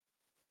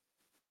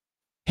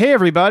Hey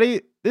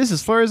everybody, this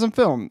is Flurries on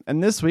Film,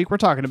 and this week we're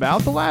talking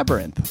about The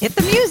Labyrinth. Hit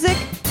the music.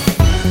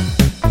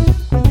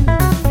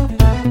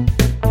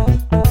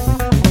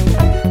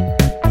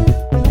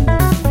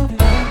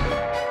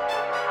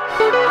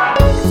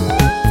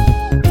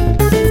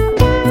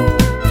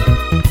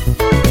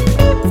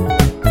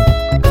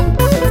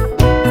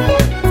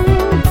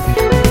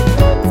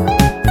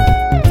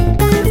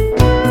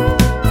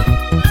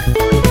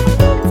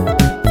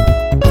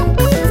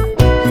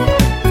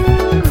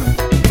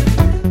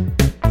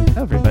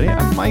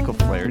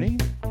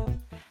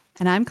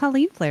 And I'm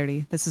Colleen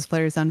Flaherty. This is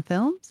Flurries on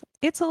Films.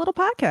 It's a little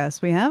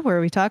podcast we have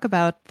where we talk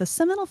about the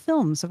seminal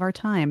films of our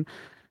time.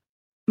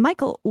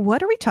 Michael,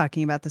 what are we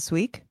talking about this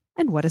week,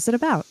 and what is it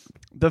about?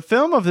 The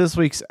film of this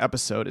week's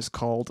episode is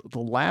called The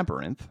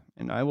Labyrinth,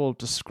 and I will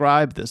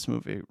describe this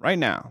movie right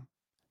now.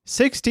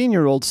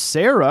 16-year-old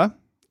Sarah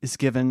is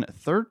given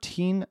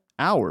 13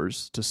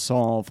 hours to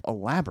solve a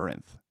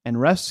labyrinth and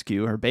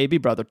rescue her baby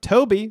brother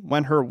Toby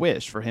when her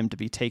wish for him to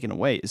be taken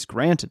away is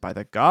granted by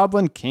the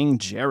Goblin King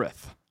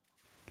Jareth.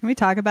 Can we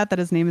talk about that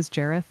his name is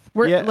Jareth?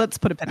 Let's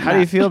put a pin in How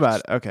do you feel about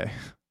it? Okay.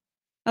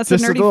 That's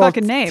just a nerdy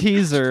fucking name.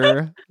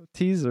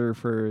 Teaser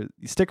for...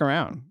 Stick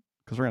around,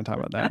 because we're going to talk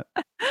about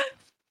that.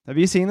 Have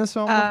you seen this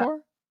film before?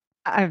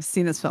 I've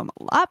seen this film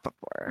a lot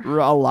before.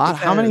 A lot?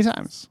 How many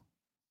times?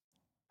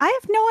 I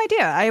have no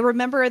idea. I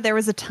remember there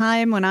was a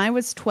time when I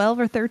was 12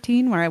 or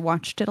 13 where I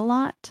watched it a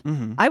lot.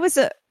 Mm-hmm. I was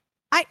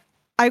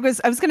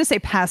going to say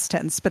past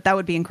tense, but that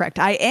would be incorrect.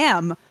 I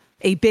am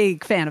a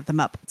big fan of the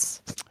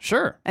Muppets.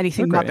 Sure.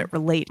 Anything Muppet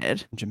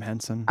related. Jim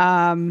Henson.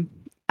 I don't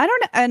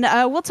know. And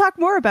we'll talk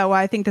more about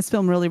why I think this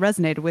film really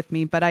resonated with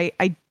me, but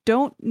I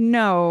don't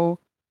know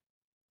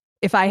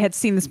if I had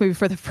seen this movie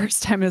for the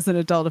first time as an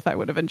adult, if I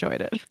would have enjoyed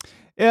it.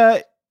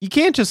 Yeah. You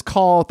can't just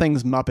call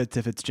things Muppets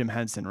if it's Jim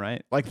Henson,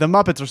 right? Like the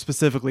Muppets are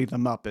specifically the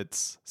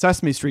Muppets.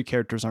 Sesame Street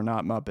characters are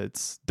not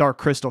Muppets. Dark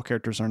Crystal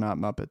characters are not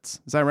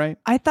Muppets. Is that right?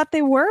 I thought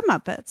they were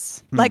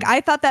Muppets. Like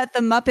I thought that the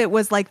Muppet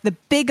was like the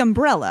big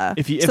umbrella.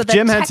 If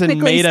Jim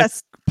Henson made a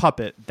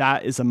puppet,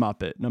 that is a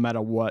Muppet, no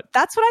matter what.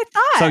 That's what I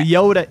thought. So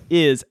Yoda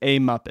is a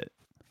Muppet.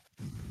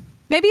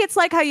 Maybe it's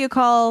like how you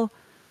call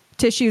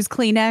tissues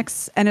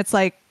Kleenex, and it's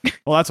like...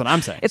 Well, that's what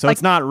I'm saying. It's so like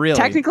it's not really...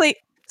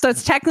 So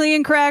it's technically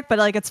incorrect, but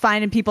like it's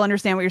fine and people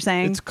understand what you're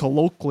saying. It's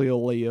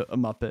colloquially a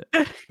Muppet,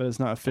 but it's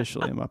not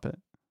officially a Muppet.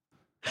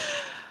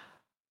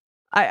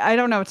 I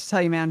don't know what to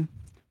tell you, man.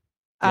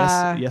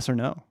 Yes or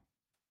no?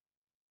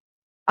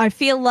 I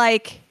feel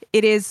like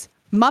it is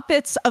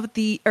puppets of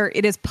the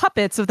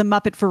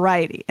Muppet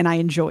variety, and I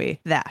enjoy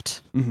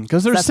that.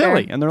 Because they're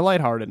silly and they're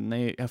lighthearted and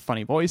they have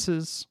funny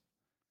voices.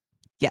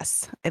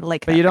 Yes, I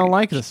like that. But you don't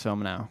like this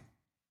film now.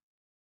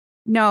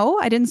 No,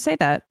 I didn't say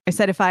that. I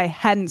said if I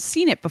hadn't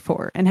seen it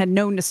before and had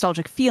no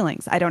nostalgic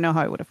feelings, I don't know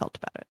how I would have felt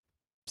about it.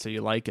 So you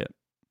like it?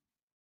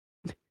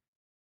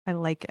 I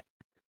like it.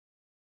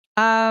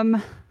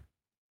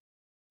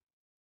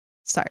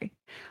 Sorry.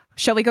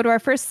 Shall we go to our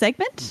first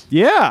segment?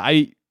 Yeah.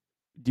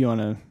 Do you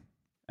want to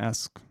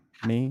ask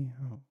me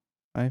how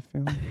I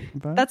feel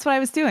about it? That's what I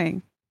was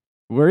doing.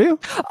 Were you?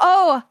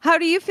 Oh, how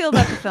do you feel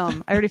about the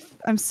film?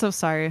 I'm so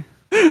sorry.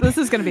 This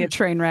is going to be a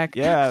train wreck.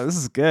 Yeah, this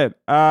is good.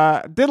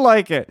 Did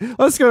like it.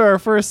 Let's go to our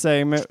first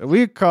segment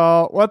we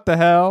call What the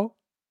Hell?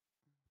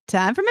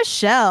 Time for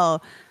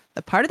Michelle,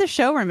 the part of the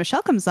show where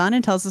Michelle comes on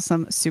and tells us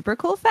some super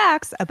cool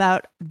facts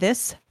about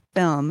this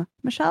film.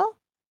 Michelle,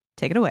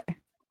 take it away.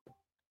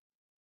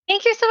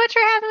 Thank you so much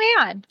for having me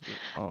on.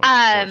 Oh,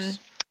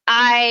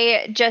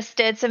 I just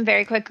did some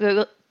very quick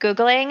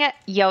Googling.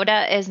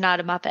 Yoda is not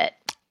a Muppet.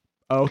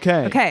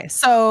 Okay.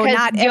 So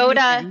not Yoda...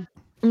 everything.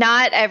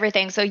 Not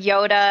everything. So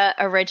Yoda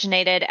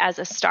originated as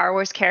a Star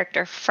Wars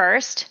character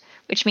first,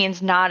 which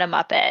means not a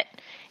Muppet.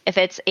 If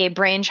it's a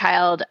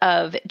brainchild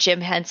of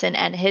Jim Henson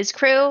and his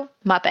crew,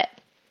 Muppet.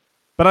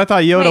 But I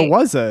thought Yoda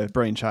was a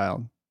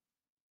brainchild.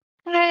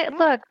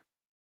 Look,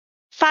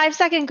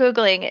 5-second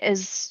Googling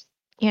is,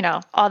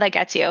 all that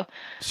gets you.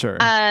 Sure.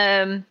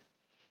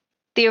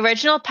 The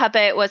original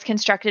puppet was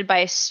constructed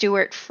by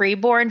Stuart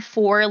Freeborn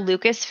for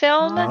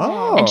Lucasfilm,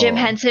 and Jim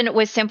Henson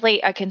was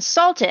simply a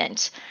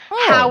consultant.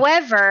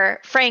 However,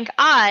 Frank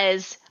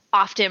Oz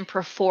often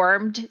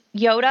performed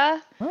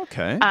Yoda.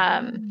 Okay.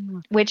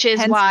 Which is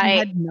Henson why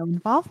had no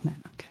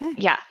involvement. Okay.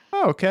 Yeah.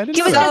 Oh, okay.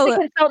 He was just a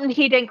consultant.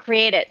 He didn't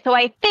create it. So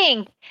I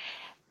think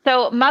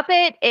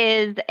Muppet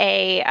is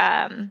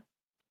a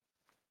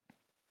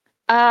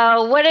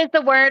what is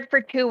the word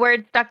for two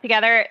words stuck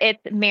together?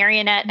 It's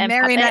marionette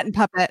and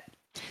puppet.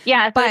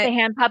 Yeah, so it's a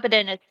hand puppet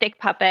and a stick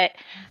puppet.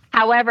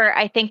 However,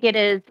 I think it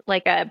is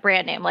like a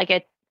brand name. Like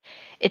it's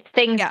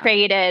things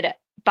created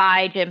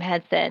by Jim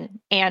Henson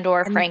and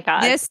or Frank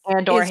Oz. This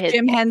and/or is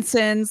Jim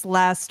Henson's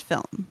last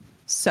film.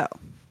 So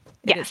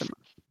yes.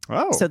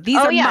 So these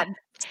are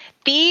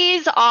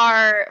these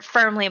are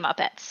firmly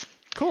Muppets.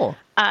 Cool.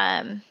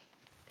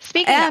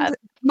 Speaking of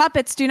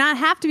Muppets do not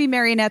have to be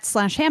marionettes /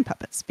 hand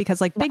puppets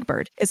because like Big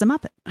Bird is a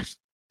Muppet.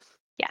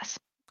 Yes.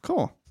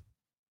 Cool.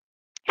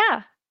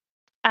 Yeah.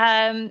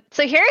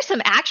 So here are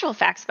some actual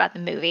facts about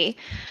the movie.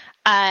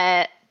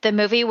 the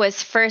movie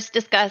was first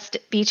discussed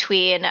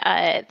between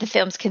the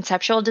film's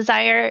conceptual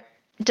designer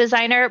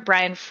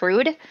Brian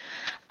Froud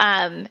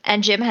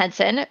and Jim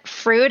Henson.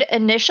 Froud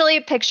initially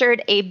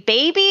pictured a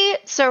baby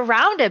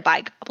surrounded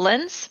by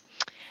goblins,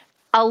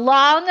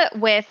 along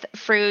with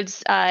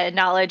Froud's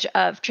knowledge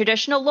of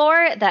traditional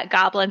lore that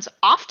goblins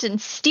often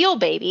steal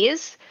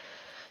babies.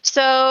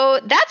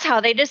 So that's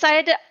how they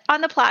decided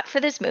on the plot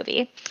for this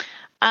movie.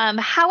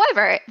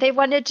 However, they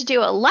wanted to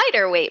do a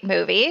lighter weight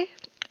movie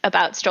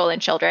about stolen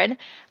children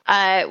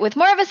with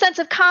more of a sense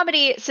of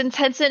comedy, since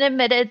Henson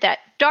admitted that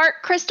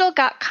Dark Crystal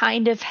got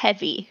kind of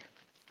heavy.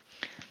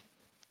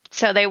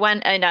 So they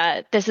went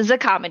and this is a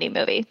comedy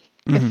movie,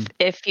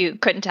 if you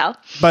couldn't tell.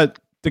 But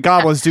the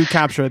goblins do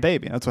capture a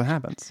baby. That's what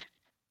happens.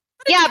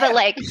 Yeah, but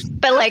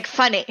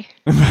funny,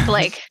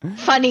 like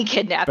funny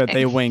kidnapping. But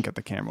they wink at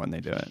the camera when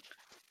they do it.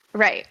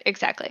 Right,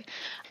 exactly.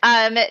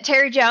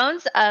 Terry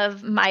Jones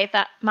of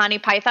Monty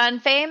Python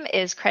fame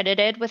is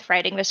credited with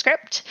writing the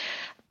script.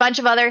 A bunch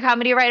of other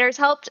comedy writers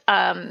helped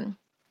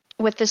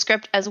with the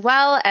script as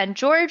well, and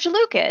George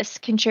Lucas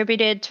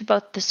contributed to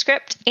both the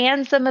script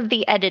and some of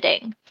the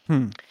editing.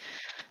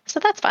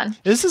 So that's fun.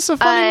 Is this a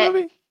funny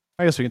movie?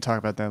 I guess we can talk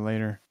about that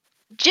later.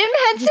 Jim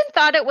Henson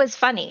thought it was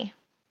funny.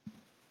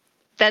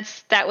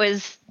 That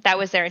was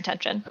their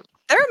intention.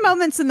 There are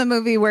moments in the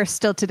movie where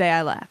still today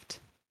I laughed.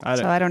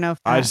 So I don't know if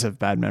I just have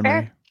bad memory.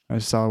 Fair. I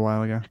just saw it a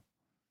while ago.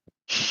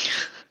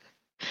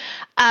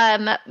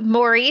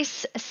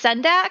 Maurice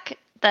Sendak,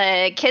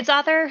 the kids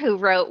author who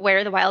wrote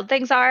Where the Wild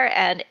Things Are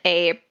and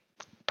a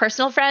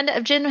personal friend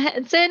of Jim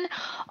Henson,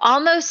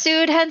 almost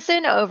sued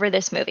Henson over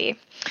this movie.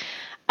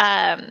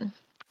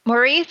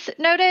 Maurice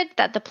noted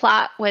that the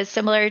plot was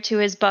similar to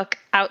his book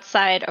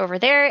Outside Over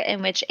There,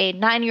 in which a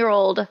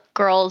 9-year-old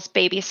girl's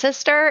baby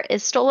sister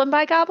is stolen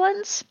by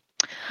goblins.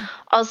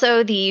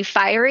 Also, the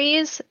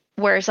Fireys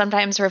were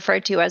sometimes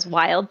referred to as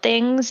wild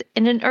things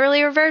in an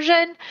earlier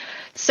version.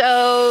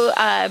 So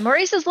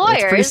Maurice's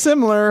lawyers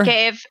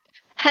gave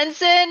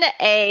Henson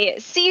a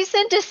cease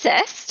and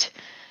desist,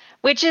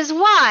 which is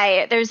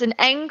why there's an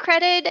end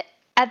credit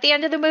at the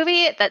end of the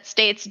movie that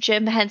states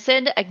Jim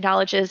Henson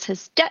acknowledges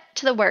his debt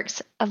to the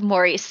works of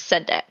Maurice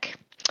Sendak.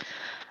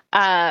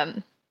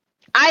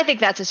 I think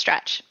that's a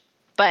stretch,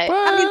 but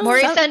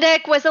Maurice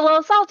Sendak was a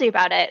little salty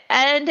about it,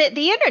 and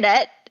the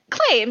internet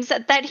claims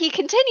that he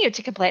continued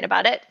to complain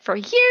about it for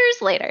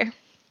years later.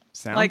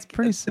 Sounds like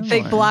pretty similar.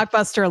 Big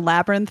blockbuster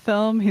Labyrinth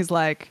film. He's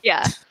like,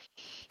 yeah,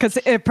 because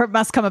it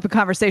must come up in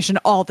conversation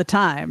all the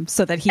time,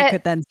 so that he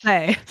could then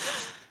say,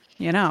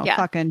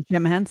 fucking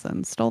Jim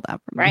Henson stole that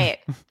from me. Right.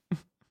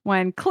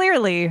 When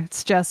clearly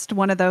it's just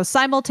one of those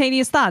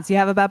simultaneous thoughts you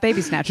have about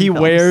baby snatching. He films.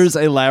 wears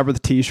a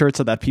Labyrinth t-shirt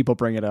so that people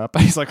bring it up.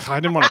 He's like, I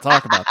didn't want to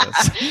talk about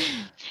this.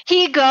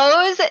 He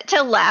goes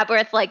to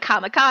Labyrinth, like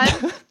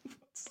Comic-Con,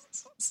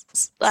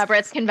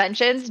 Labyrinth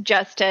conventions,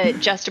 just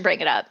to bring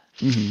it up.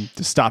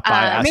 To stop by,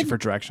 asking for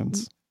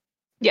directions.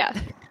 Yeah.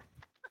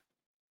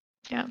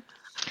 Yeah.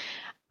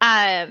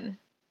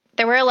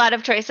 There were a lot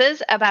of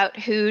choices about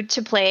who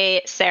to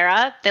play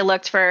Sarah. They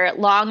looked for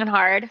long and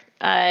hard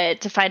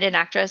to find an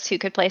actress who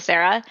could play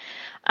Sarah.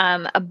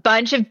 A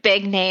bunch of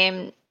big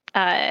name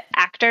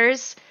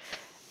actors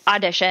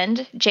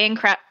auditioned. Jane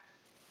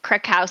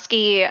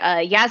Krakowski,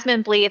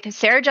 Yasmin Bleeth,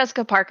 Sarah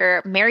Jessica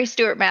Parker, Mary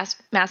Stuart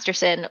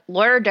Masterson,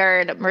 Laura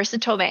Dern, Marissa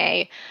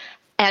Tomei,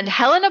 and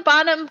Helena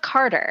Bonham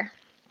Carter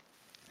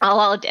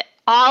all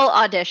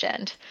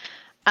auditioned.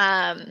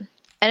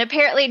 And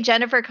apparently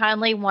Jennifer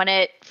Connelly won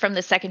it from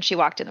the second she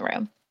walked in the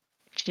room.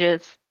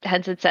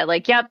 Henson said,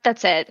 like, yep,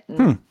 that's it.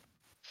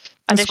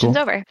 Audition's cool.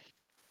 Over.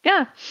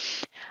 Yeah.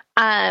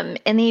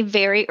 In the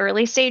very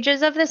early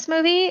stages of this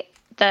movie,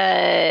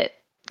 the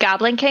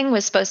Goblin King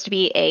was supposed to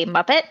be a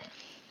Muppet.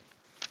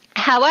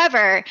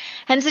 However,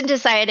 Henson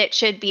decided it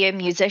should be a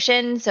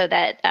musician so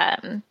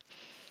that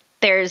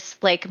there's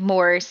like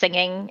more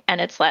singing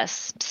and it's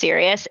less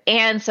serious,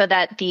 and so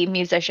that the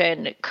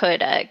musician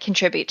could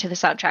contribute to the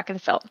soundtrack of the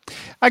film.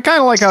 I kind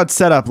of like how it's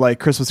set up like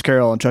Christmas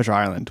Carol and Treasure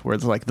Island, where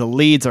it's like the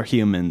leads are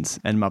humans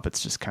and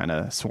Muppets just kind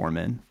of swarm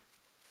in.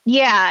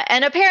 Yeah,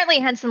 and apparently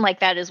Henson liked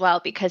that as well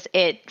because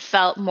it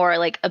felt more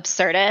like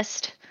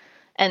absurdist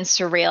and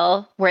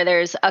surreal, where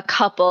there's a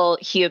couple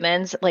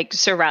humans like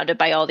surrounded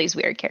by all these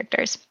weird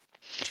characters.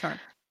 Sure.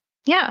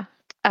 Yeah.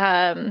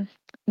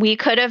 We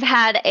could have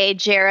had a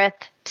Jareth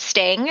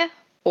Sting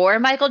or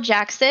Michael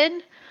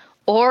Jackson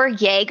or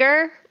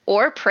Jaeger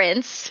or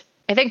Prince.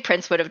 I think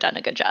Prince would have done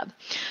a good job.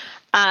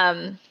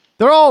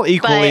 They're all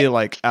equally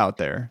like out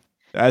there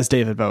as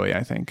David Bowie,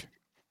 I think.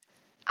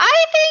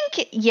 I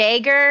think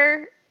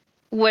Jaeger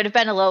would have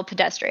been a little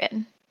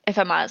pedestrian, if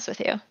I'm honest with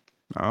you.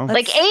 Oh.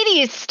 Like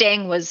 80s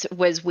Sting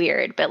was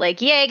weird, but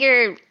like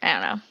Jaeger, I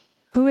don't know.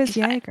 Who is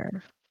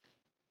Jaeger?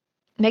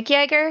 Mick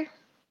Jagger?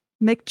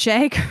 Mick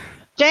Jagger?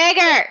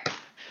 Jagger!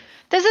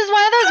 This is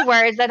one of those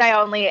words that I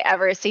only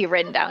ever see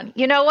written down.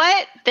 You know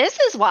what? This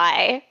is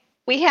why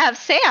we have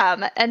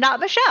Sam and not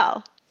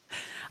Michelle.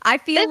 I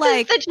feel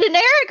this is the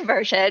generic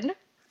version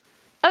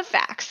of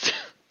facts.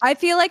 I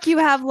feel like you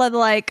have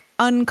like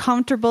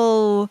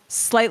uncomfortable,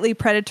 slightly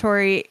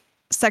predatory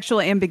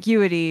sexual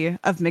ambiguity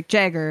of Mick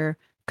Jagger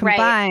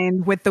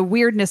combined with the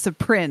weirdness of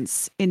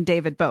Prince in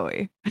David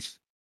Bowie.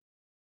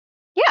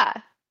 Yeah.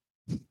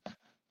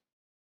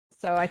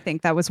 So I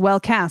think that was well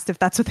cast if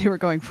that's what they were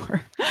going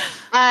for.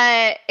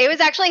 It was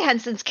actually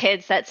Henson's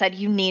kids that said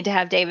you need to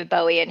have David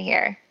Bowie in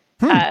here.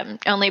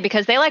 Only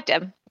because they liked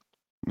him.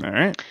 All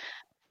right.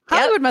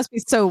 Hollywood must be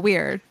so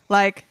weird.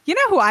 Like, you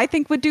know who I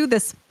think would do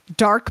this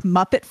dark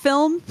Muppet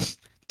film?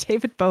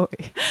 David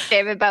Bowie.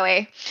 David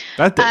Bowie.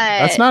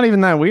 That's not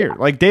even that weird.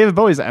 Like, David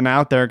Bowie's an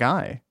out there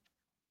guy.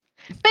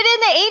 But in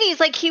the 80s,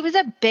 like, he was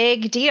a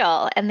big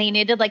deal, and they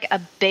needed like a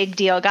big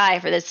deal guy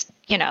for this,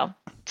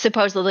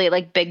 supposedly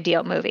like big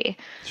deal movie.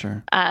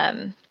 Sure.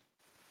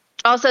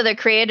 Also, the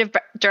creative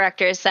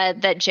director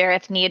said that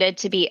Jareth needed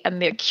to be a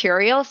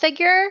mercurial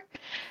figure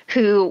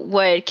who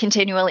would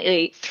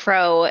continually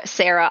throw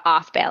Sarah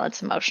off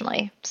balance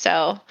emotionally.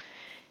 So,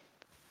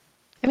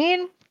 I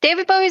mean,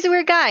 David Bowie's a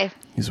weird guy.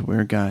 He's a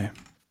weird guy.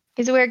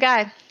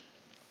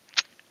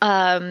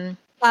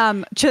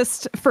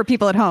 Just for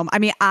people at home, I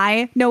mean,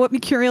 I know what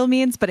mercurial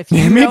means, but if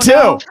you Me don't too.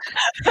 know,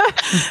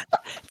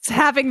 it's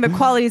having the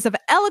qualities of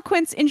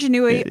eloquence,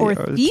 ingenuity, or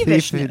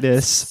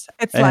thievishness.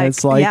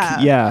 It's like,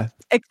 yeah.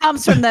 It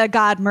comes from the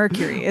god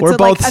Mercury. It's We're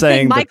both like,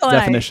 saying the Michael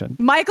definition.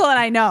 Michael and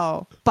I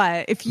know,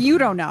 but if you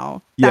don't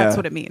know, that's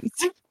what it means.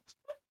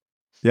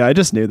 Yeah, I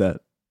just knew that.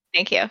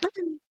 Thank you.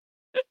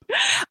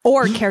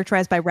 Or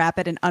characterized by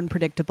rapid and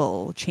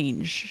unpredictable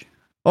change.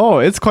 Oh,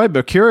 it's quite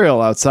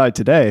mercurial outside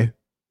today.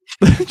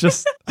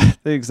 Just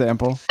the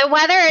example. The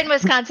weather in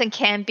Wisconsin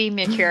can be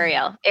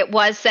mercurial. It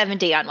was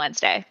 70 on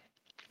Wednesday.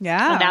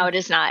 Yeah. So now it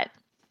is not.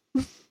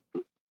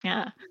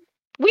 Yeah.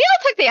 We all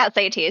took the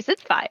SATs.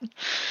 It's fine.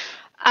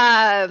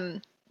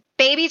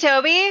 Baby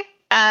Toby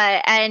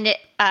and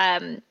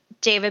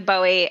David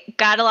Bowie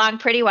got along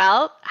pretty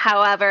well.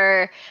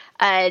 However,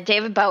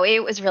 David Bowie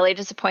was really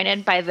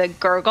disappointed by the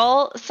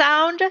gurgle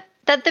sound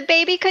that the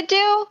baby could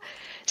do.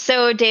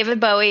 So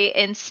David Bowie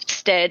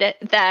insisted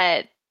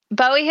that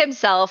Bowie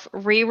himself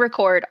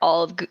re-record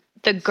all of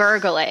the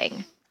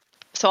gurgling.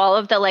 So all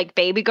of the like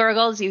baby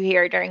gurgles you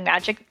hear during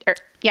Magic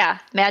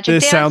This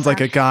Dance. Sounds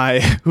like a guy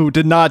who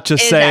did not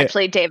just say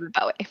actually David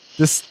Bowie.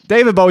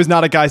 David Bowie's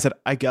not a guy who said,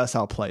 I guess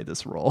I'll play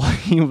this role.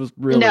 He was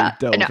really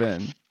dove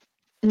in.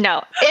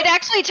 No, it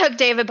actually took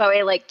David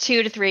Bowie like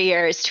 2 to 3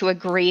 years to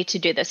agree to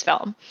do this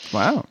film.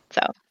 Wow.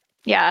 So,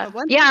 yeah.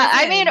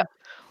 I mean,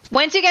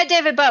 once you get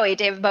David Bowie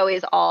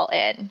is all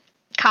in.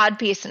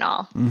 Codpiece and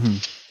all.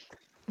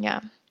 Mm-hmm.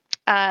 Yeah.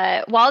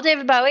 While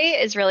David Bowie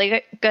is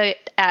really good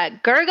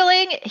at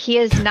gurgling, he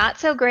is not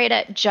so great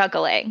at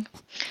juggling.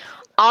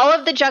 All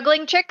of the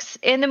juggling tricks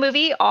in the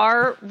movie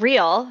are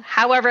real.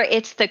 However,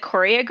 it's the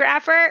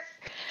choreographer,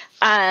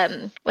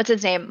 what's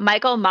his name?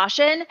 Michael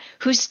Moshin,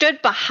 who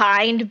stood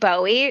behind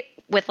Bowie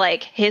with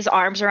like his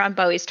arms around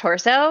Bowie's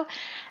torso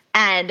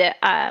and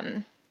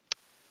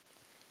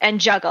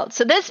juggled.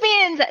 So this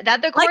means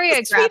that the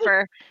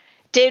choreographer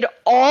did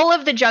all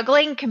of the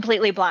juggling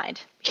completely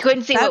blind. He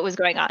couldn't see what was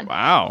going on.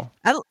 Wow.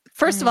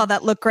 First of all,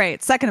 that looked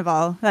great. Second of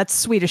all, that's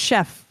Swedish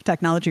Chef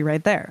technology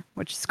right there,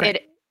 which is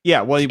great.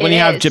 Well, when you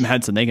have Jim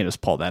Henson, they can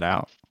just pull that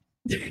out.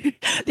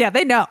 Yeah,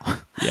 they know.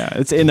 Yeah,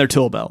 it's in their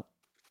tool belt.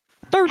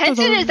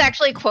 Henson is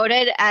actually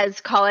quoted as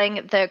calling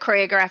the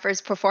choreographer's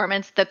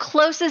performance the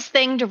closest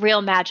thing to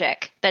real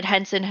magic that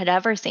Henson had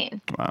ever seen.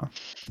 Wow.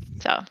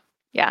 So,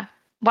 yeah.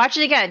 Watch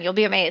it again. You'll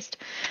be amazed.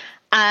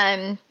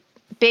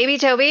 Baby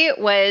Toby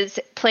was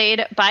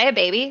played by a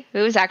baby who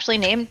was actually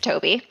named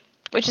Toby,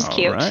 which is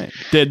cute. Right.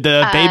 Did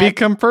the baby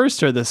come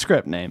first or the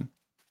script name?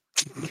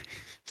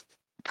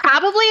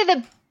 Probably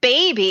the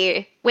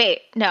baby.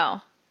 Wait,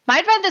 no.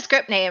 Might find the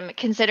script name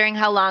considering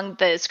how long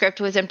the script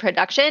was in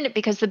production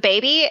because the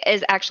baby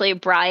is actually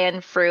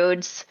Brian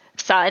Froud's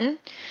son,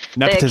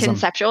 the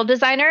conceptual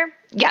designer.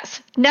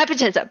 Yes,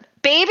 nepotism.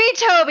 Baby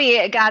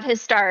Toby got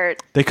his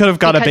start. They could have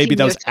got a baby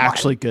that was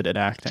actually good at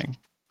acting.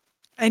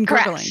 And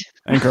gurgling.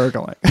 They could have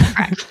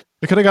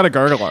got a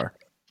gurgler.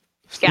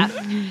 Yeah.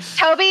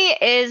 Toby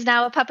is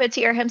now a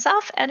puppeteer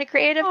himself and a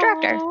creative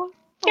director.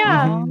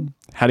 Yeah. Mm-hmm.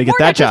 How do you get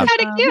that job?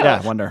 Yeah,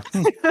 I wonder.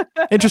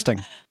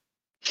 Interesting.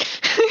 I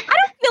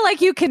don't feel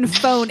like you can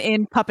phone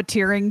in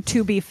puppeteering,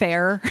 to be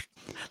fair.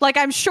 Like,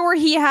 I'm sure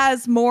he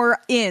has more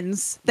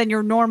ins than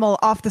your normal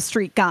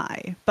off-the-street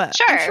guy, but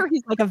I'm sure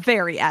he's like a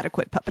very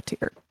adequate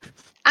puppeteer.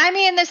 I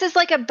mean, this is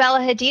like a Bella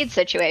Hadid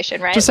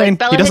situation, right? Just saying,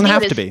 Bella he doesn't Hadid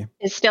have to be.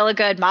 Is still a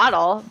good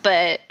model,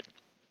 but,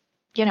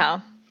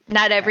 not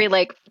every,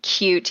 like,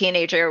 cute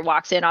teenager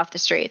walks in off the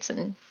streets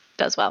and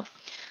does well.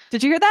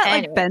 Did you hear that?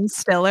 Anyway. Like, Ben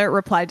Stiller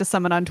replied to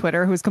someone on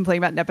Twitter who was complaining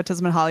about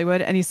nepotism in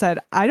Hollywood, and he said,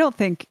 I don't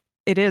think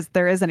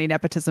there is any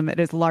nepotism. It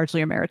is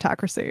largely a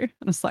meritocracy.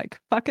 And it's like,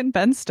 fucking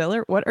Ben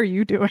Stiller, what are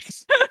you doing?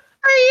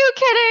 Are you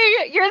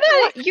kidding? You're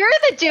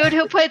the dude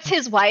who puts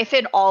his wife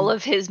in all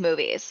of his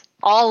movies.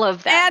 All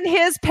of them. And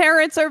his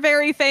parents are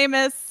very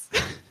famous.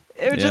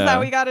 It was just how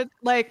we got it.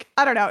 Like,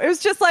 I don't know. It was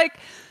just like,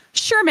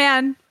 sure,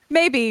 man,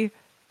 maybe.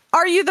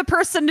 Are you the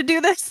person to do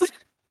this?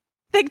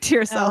 Think to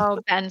yourself.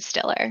 Oh, Ben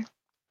Stiller.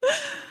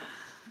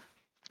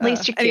 At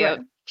least you're cute.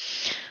 Anyway.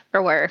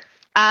 Or were.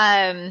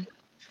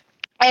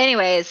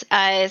 Anyways,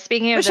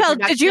 speaking of Michelle,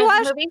 did you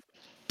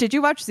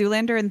watch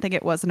Zoolander and think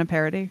it wasn't a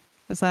parody?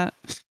 Was that?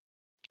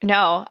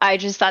 No, I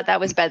just thought that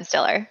was Ben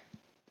Stiller.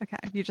 Okay,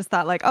 you just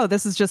thought like, oh,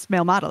 this is just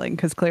male modeling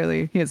because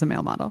clearly he is a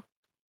male model.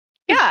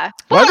 Yeah,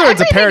 whether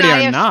it's a parody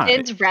or not.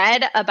 Since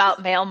read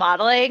about male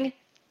modeling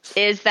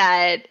is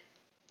that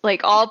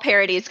like all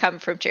parodies come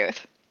from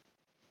truth.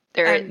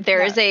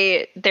 There is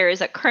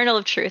a kernel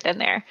of truth in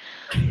there.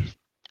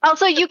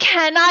 Also, you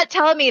cannot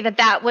tell me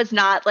that was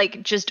not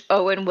like just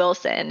Owen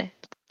Wilsoning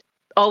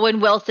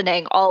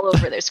all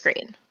over their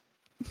screen.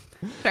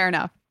 Fair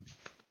enough.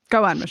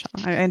 Go on, Michelle.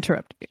 I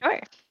interrupted you. Sure.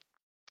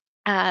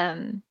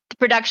 The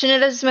production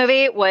of this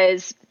movie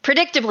was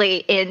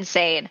predictably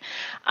insane.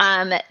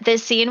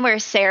 This scene where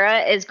Sarah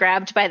is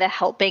grabbed by the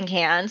helping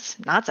hands,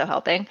 not so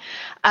helping,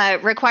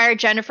 required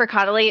Jennifer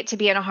Connelly to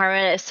be in a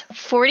harness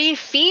 40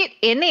 feet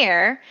in the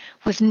air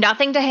with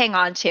nothing to hang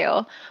on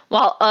to,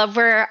 while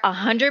over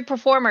 100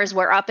 performers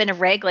were up in a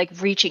rig, like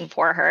reaching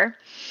for her.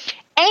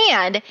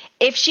 And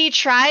if she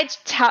tried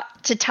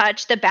to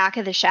touch the back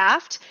of the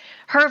shaft,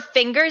 her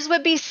fingers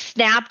would be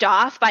snapped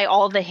off by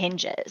all the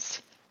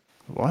hinges.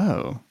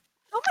 Whoa.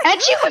 Oh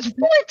and she was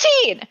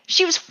 14.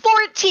 She was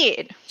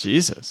 14.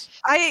 Jesus.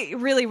 I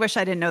really wish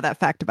I didn't know that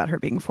fact about her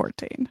being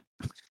 14.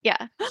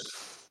 Yeah.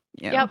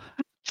 Yep.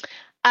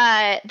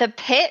 The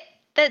pit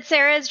that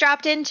Sarah is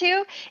dropped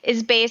into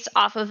is based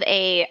off of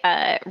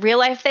a real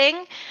life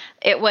thing.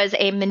 It was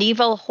a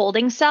medieval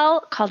holding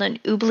cell called an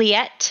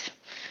oubliette.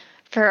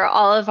 For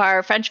all of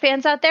our French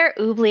fans out there,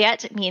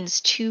 oubliette means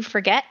to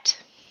forget.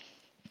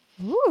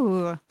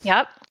 Ooh.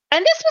 Yep.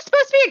 And this was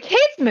supposed to be a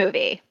kids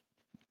movie.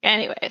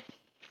 Anyway.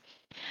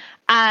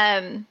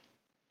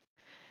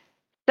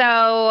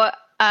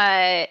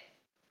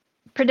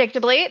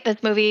 Predictably,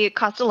 this movie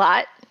cost a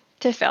lot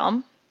to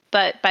film,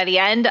 but by the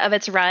end of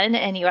its run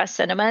in U.S.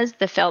 cinemas,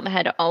 the film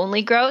had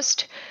only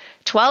grossed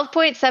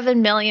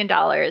 $12.7 million,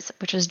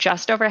 which was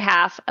just over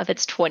half of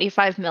its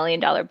 $25 million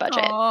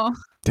budget. Aww.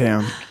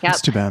 Damn.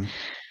 That's too bad.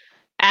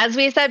 As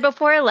we said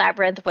before,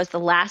 Labyrinth was the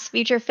last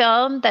feature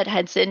film that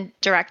Henson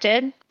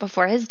directed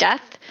before his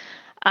death.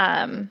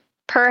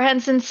 Per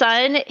Henson's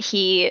son,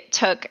 he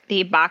took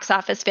the box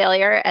office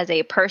failure as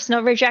a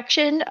personal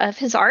rejection of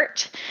his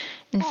art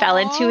and fell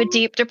into a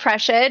deep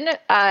depression,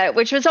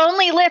 which was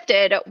only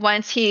lifted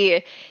once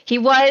he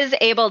was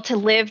able to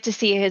live to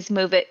see his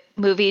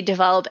movie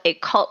develop a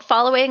cult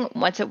following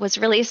once it was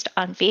released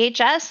on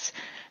VHS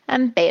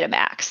and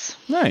Betamax.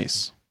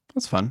 Nice.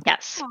 That's fun.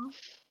 Yes.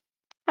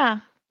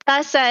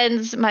 Thus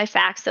ends my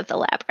facts of the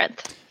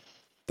Labyrinth.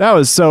 That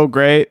was so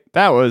great.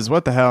 That was,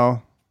 what the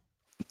hell?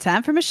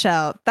 Time for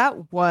Michelle.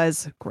 That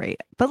was great.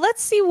 But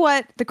let's see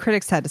what the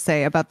critics had to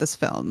say about this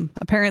film.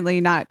 Apparently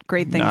not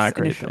great things. Not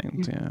great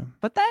things, yeah.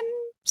 But then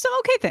some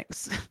okay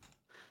things.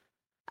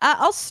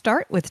 I'll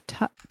start with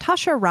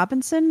Tasha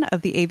Robinson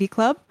of the AV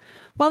Club.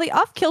 While the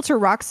off-kilter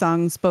rock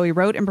songs Bowie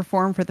wrote and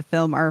performed for the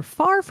film are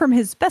far from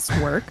his best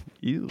work,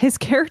 his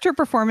character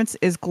performance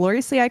is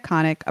gloriously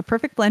iconic, a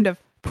perfect blend of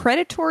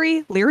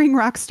predatory, leering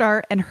rock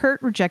star and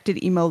hurt,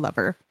 rejected emo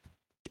lover.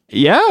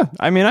 Yeah,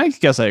 I mean, I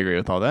guess I agree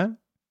with all that.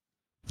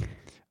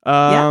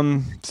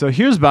 So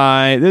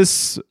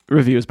this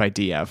review is by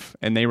DF,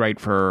 and they write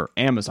for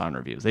Amazon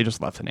Reviews. They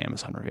just left an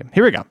Amazon review.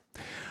 Here we go.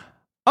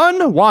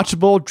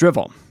 Unwatchable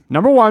drivel.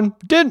 Number 1,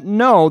 didn't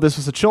know this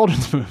was a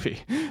children's movie.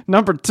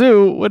 Number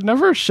 2, would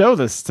never show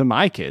this to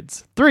my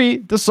kids. 3,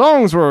 the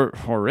songs were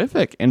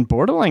horrific and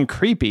borderline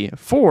creepy.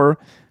 4,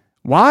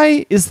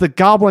 why is the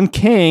Goblin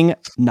King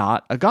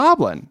not a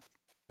goblin?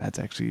 That's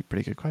actually a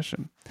pretty good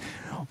question.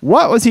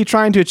 What was he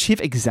trying to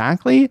achieve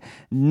exactly?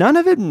 None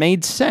of it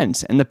made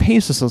sense, and the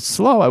pace was so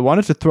slow I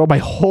wanted to throw my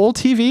whole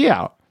TV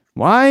out.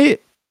 Why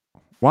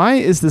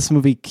is this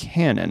movie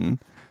canon?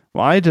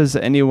 Why does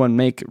anyone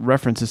make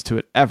references to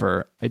it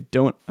ever? I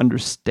don't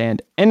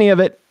understand any of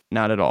it.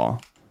 Not at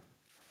all.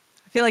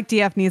 I feel like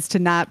DF needs to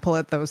not pull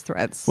at those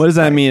threads. What does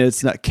that mean?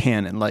 It's not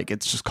canon. Like,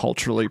 it's just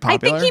culturally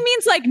popular? I think he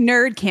means like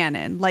nerd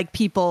canon. Like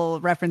people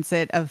reference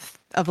it of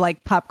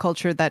like pop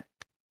culture that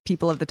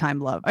people of the time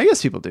love. I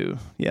guess people do.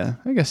 Yeah,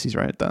 I guess he's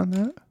right on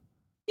that.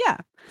 Yeah.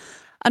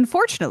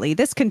 Unfortunately,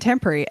 this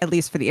contemporary, at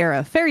least for the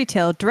era, fairy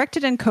tale,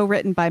 directed and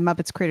co-written by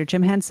Muppets creator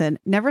Jim Henson,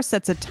 never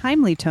sets a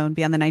timely tone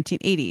beyond the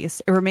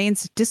 1980s. It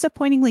remains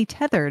disappointingly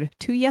tethered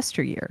to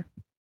yesteryear.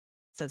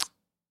 Says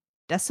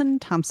Desson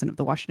Thompson of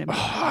the Washington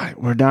Post.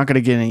 We're not going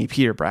to get any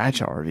Peter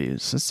Bradshaw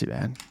reviews. That's too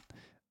bad.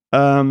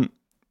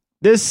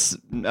 This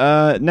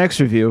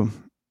next review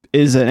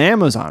is an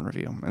Amazon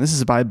review, and this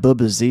is by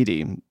Bubba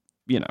Ziti.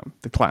 You know,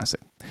 the classic.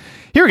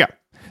 Here we go.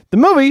 The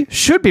movie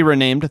should be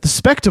renamed The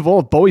Spectacle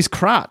of Bowie's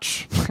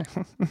Crotch.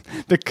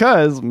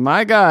 Because,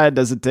 my God,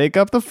 does it take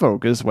up the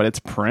focus when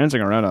it's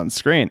prancing around on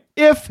screen.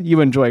 If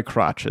you enjoy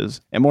crotches,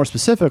 and more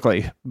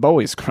specifically,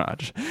 Bowie's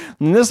crotch,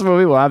 then this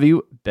movie will have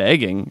you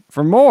begging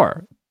for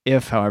more.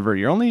 If, however,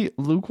 you're only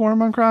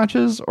lukewarm on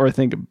crotches or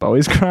think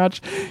Bowie's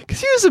crotch because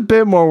he was a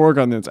bit more work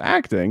on his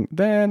acting,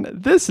 then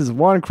this is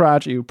one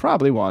crotch you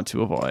probably want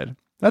to avoid.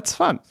 That's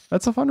fun.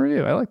 That's a fun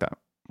review. I like that.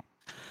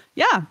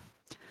 Yeah.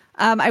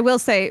 I will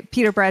say,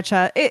 Peter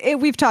Bradshaw,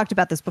 we've talked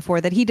about this before,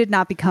 that he did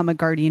not become a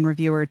Guardian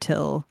reviewer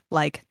till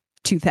like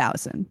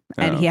 2000.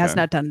 And he has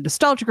not done a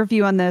nostalgic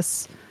review on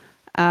this.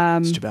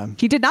 It's too bad.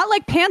 He did not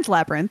like Pan's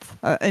Labyrinth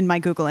in my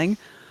Googling.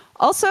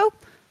 Also,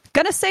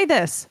 gonna say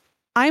this.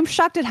 I'm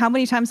shocked at how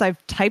many times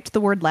I've typed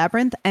the word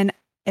labyrinth and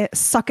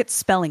suck at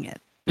spelling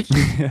it.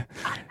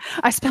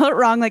 I spell it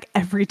wrong like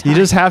every time. You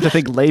just have to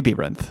think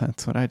labyrinth.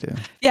 That's what I do.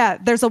 Yeah,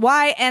 there's a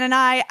Y and an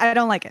I. I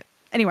don't like it.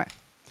 Anyway,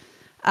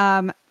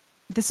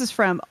 this is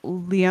from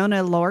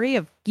Leona Laurie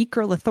of Geek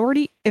Girl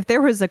Authority. If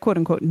there was a quote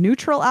unquote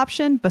neutral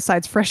option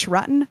besides Fresh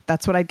Rotten,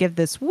 that's what I'd give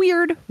this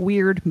weird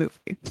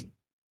movie.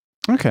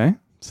 Okay.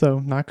 So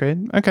not great.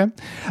 Okay.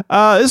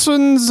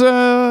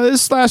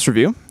 This last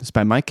review is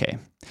by Mike K.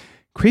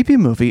 Creepy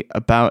movie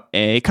about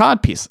a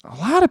codpiece. A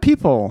lot of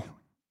people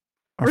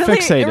are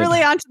fixated.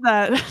 Really onto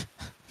that.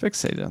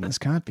 Fixated on this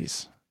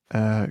codpiece.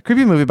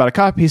 Creepy movie about a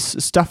codpiece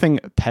stuffing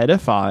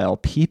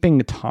pedophile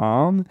Peeping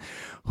Tom,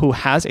 who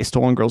has a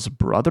stolen girl's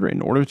brother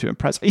in order to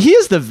impress. He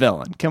is the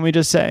villain. Can we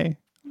just say?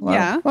 A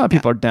lot of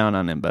people are down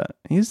on him, but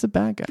he's the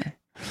bad guy.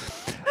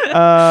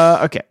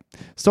 Okay.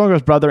 Stolen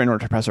girl's brother in order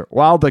to impress her,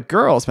 while the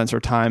girl spends her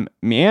time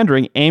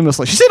meandering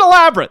aimlessly. She's in a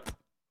labyrinth.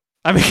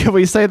 I mean, can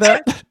we say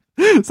that?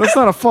 So that's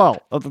not a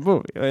fault of the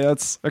movie. I mean,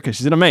 that's okay.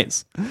 She's in a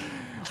maze.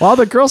 While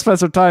the girl spends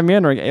her time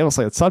meandering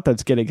aimlessly, and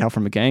sometimes getting help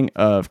from a gang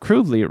of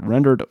crudely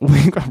rendered, they're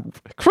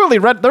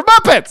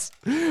Muppets.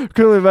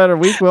 Crudely rendered,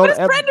 weak-willed. What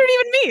does rendered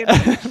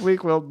even mean?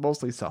 Weak-willed,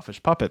 mostly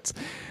selfish puppets.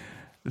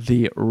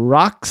 The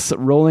rocks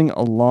rolling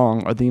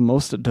along are the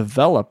most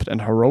developed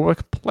and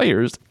heroic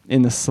players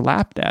in the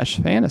slapdash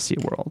fantasy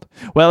world.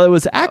 Well, it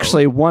was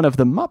actually one of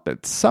the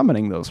Muppets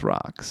summoning those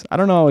rocks. I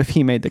don't know if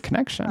he made the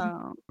connection.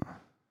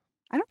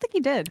 I don't think he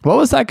did. What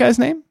was that guy's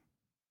name?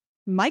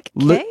 Mike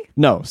K?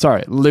 No,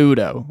 sorry.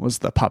 Ludo was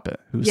the puppet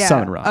who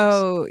summoned rocks.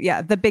 Oh,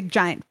 yeah. The big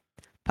giant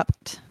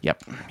puppet.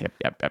 Yep.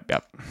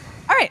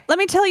 All right. Let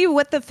me tell you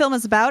what the film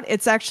is about.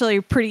 It's actually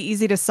pretty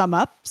easy to sum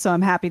up, so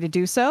I'm happy to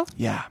do so.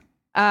 Yeah.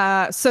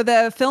 So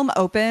the film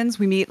opens.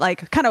 We meet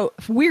like kind of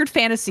weird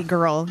fantasy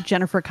girl,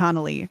 Jennifer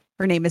Connelly.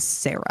 Her name is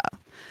Sarah.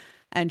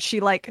 And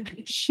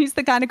she's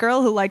the kind of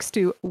girl who likes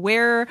to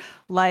wear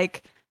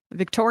like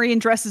Victorian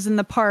dresses in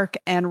the park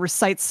and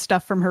recites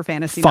stuff from her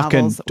fantasy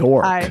novels. Fucking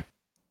dork.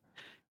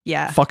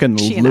 Yeah. Fucking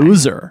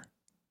loser.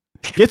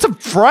 Get some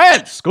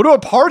friends. Go to a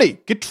party.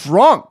 Get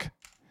drunk.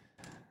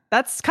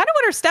 That's kind of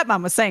what her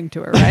stepmom was saying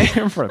to her, right?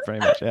 Pretty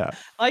much, yeah.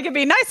 Like, it'd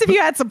be nice if you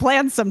had some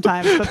plans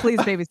sometimes, but please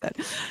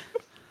babysit.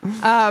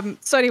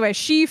 So anyway,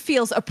 she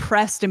feels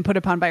oppressed and put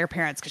upon by her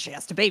parents because she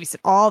has to babysit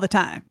all the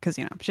time because,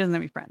 she doesn't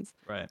have any friends.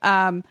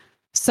 Right.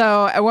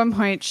 So at one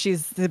point,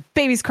 the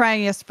baby's crying.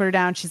 He has to put her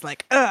down. She's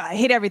like, ugh, I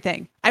hate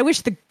everything. I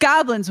wish the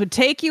goblins would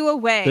take you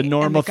away. The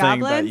normal thing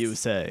that you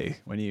say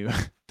when you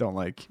don't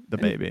like the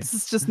baby. This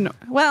is just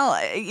well,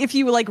 if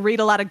you like read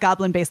a lot of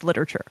goblin-based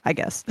literature, I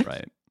guess.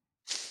 Right.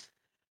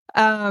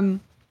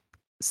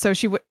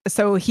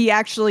 So he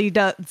actually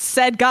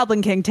said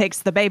Goblin King takes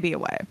the baby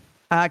away.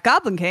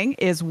 Goblin King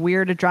is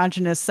weird,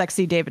 androgynous,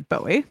 sexy David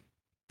Bowie,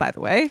 by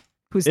the way.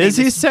 Is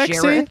he sexy?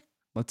 Jared.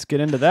 Let's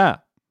get into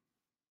that.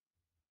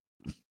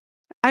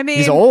 I mean,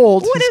 he's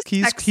old.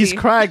 He's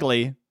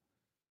scraggly.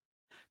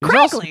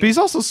 Craggy. But he's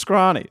also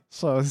scrawny,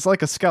 so he's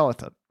like a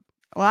skeleton.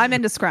 Well, I'm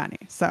into scrawny,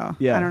 so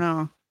yeah. I don't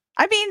know.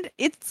 I mean,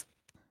 it's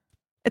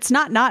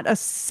not a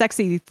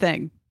sexy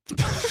thing.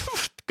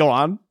 Go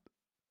on.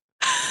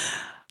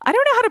 I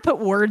don't know how to put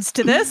words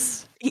to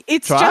this.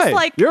 It's Try. Just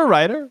like you're a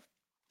writer.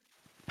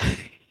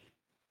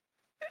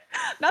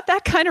 Not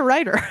that kind of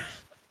writer.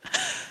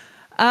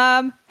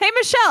 Hey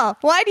Michelle,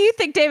 why do you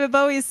think David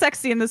Bowie is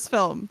sexy in this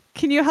film?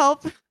 Can you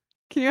help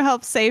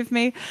save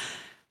me?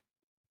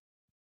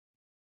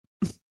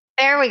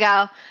 There we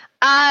go.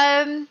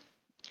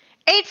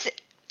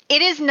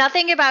 It is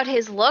nothing about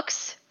his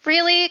looks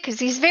really, because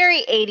he's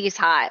very 80s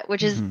hot,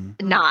 which is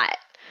not.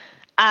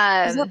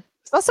 He's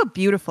also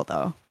beautiful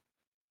though.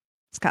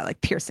 He's got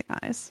like piercing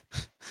eyes.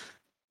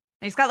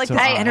 He's got like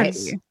that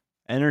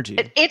energy.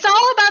 It's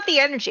all about the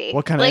energy.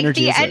 What kind of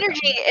energy is it? The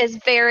energy is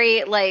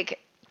very like,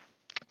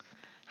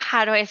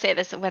 how do I say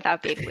this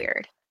without being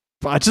weird?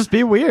 Just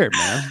be weird,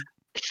 man.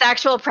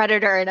 Sexual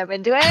predator, and I'm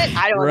into it.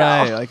 I don't know.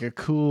 Right, like a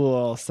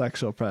cool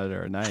sexual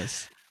predator.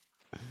 Nice.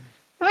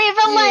 I mean,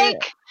 but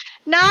like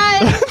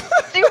not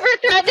super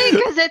trending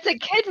because it's a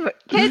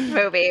kids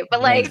movie, but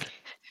like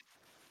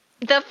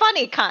the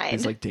funny kind.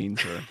 It's like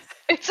danger.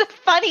 It's a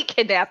funny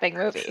kidnapping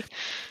movie.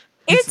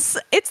 It's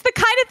the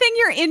kind of thing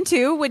you're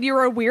into when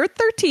you're a weird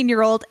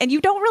 13-year-old and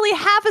you don't really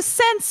have a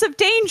sense of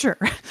danger.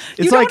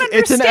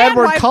 It's an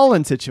Edward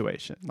Cullen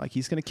situation. Like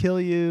he's gonna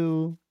kill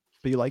you,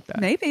 but you like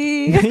that.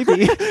 Maybe.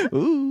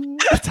 Ooh,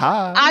 it's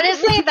hot.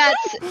 Honestly,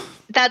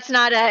 it's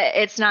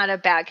not a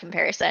bad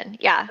comparison.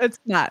 Yeah. It's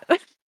not.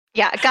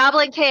 Yeah,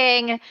 Goblin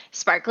King,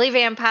 sparkly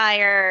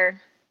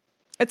vampire.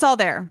 It's all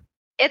there.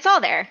 It's all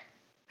there.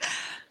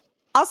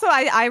 Also,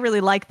 I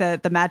really like the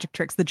magic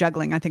tricks, the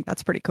juggling. I think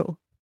that's pretty cool.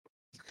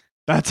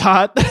 That's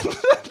hot.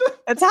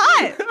 It's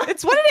hot.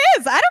 It's what it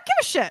is. I don't give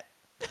a shit.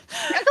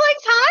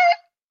 Juggling's hot?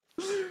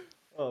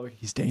 Oh,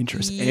 he's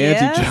dangerous.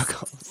 Yes. And he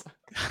juggles.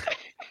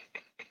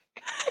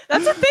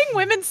 That's a thing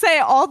women say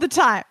all the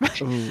time.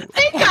 Thank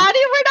God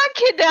you were not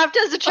kidnapped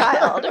as a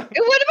child.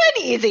 It would have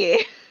been easy.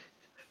 It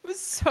was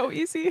so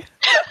easy.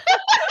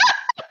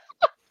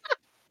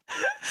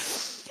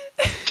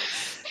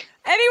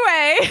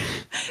 Anyway,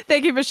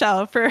 thank you,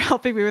 Michelle, for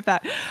helping me with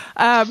that.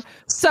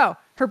 So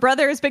her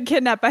brother has been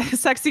kidnapped by the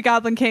sexy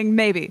Goblin King,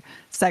 maybe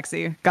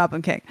sexy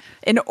Goblin King.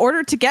 In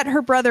order to get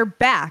her brother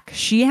back,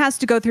 she has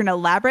to go through an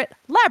elaborate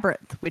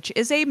labyrinth, which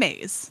is a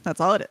maze. That's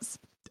all it is.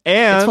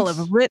 And it's full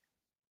of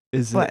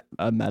is it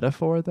a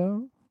metaphor,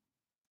 though?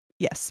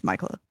 Yes,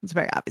 Michael. It's a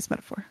very obvious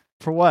metaphor.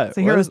 For what? It's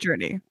a hero's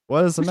journey.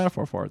 What is a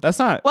metaphor for? That's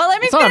not. Well,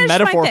 let me. It's not a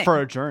metaphor for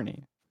a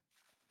journey,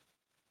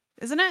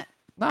 isn't it?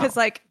 No, because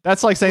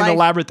that's like saying the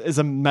labyrinth is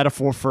a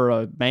metaphor for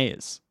a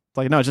maze. It's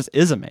like, no, it just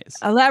is a maze.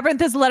 A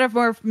labyrinth is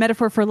a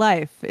metaphor for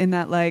life, in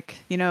that, like,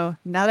 you know,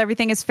 not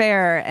everything is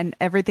fair and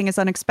everything is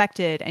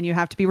unexpected, and you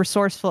have to be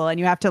resourceful and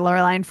you have to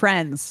rely on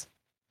friends.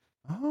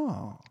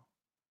 Oh,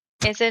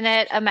 isn't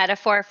it a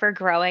metaphor for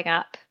growing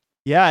up?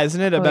 Yeah, isn't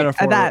it a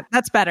metaphor?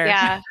 That's better.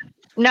 Yeah.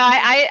 No,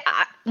 I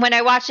when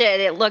I watched it,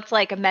 it looked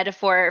like a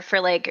metaphor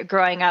for like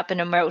growing up and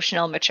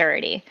emotional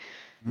maturity.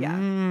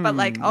 Yeah, but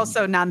like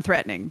also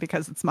non-threatening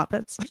because it's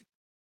Muppets.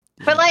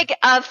 But like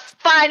a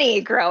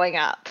funny growing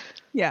up.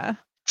 Yeah,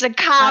 it's a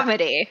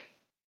comedy.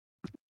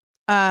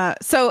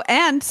 So,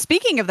 and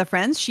speaking of the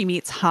friends, she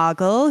meets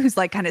Hoggle, who's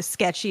like kind of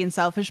sketchy and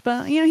selfish,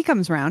 but you know, he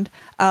comes around.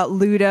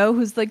 Ludo,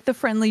 who's like the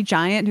friendly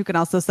giant who can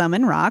also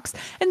summon rocks,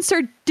 and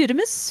Sir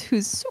Didymus,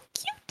 who's so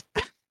cute.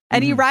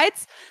 And he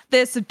rides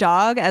this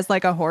dog as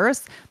like a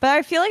horse, but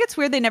I feel like it's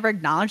weird they never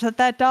acknowledge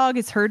that dog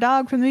is her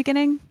dog from the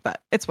beginning, but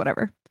it's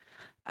whatever.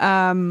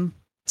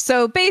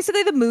 So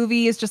basically the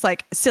movie is just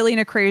like silly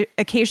and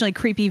occasionally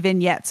creepy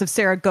vignettes of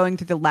Sarah going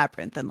through the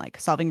labyrinth and like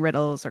solving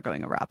riddles or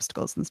going over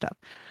obstacles and stuff.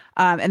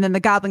 And then the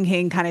Goblin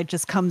King kind of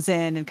just comes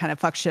in and kind of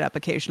fucks shit up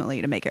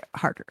occasionally to make it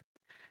harder.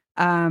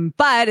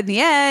 But in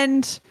the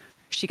end,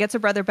 she gets her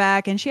brother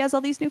back and she has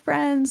all these new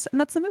friends, and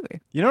that's the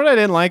movie. You know what I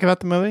didn't like about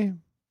the movie?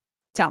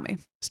 Tell me.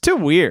 It's too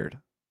weird.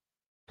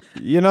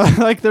 You know,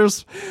 like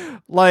there's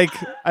like,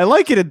 I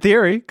like it in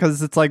theory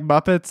because it's like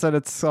Muppets and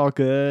it's all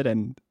good,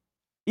 and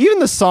even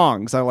the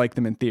songs, I like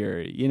them in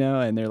theory, you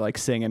know, and they're like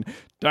singing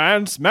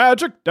dance,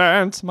 magic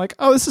dance. I'm like,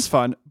 oh, this is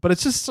fun. But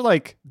it's just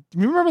like,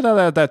 you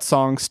remember that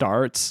song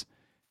starts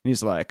and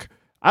he's like,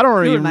 I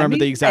don't even remember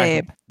the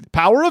exact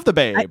power of the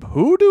babe.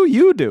 Who do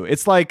you do?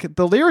 It's like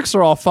the lyrics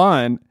are all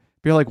fun.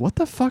 But you're like, what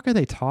the fuck are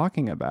they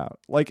talking about?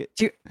 Like,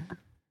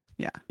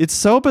 yeah, it's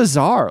so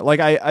bizarre. Like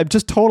I'm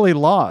just totally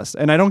lost,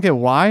 and I don't get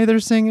why they're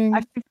singing.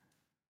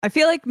 I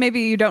feel like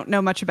maybe you don't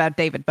know much about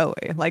David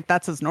Bowie. Like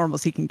that's as normal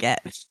as he can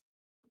get.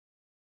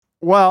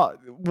 Well,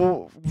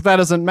 that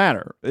doesn't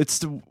matter.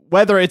 It's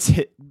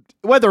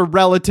whether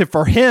relative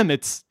for him,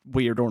 it's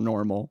weird or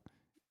normal.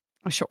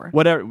 Sure.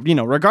 Whatever, you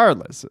know,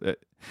 regardless.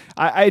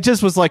 I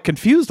just was like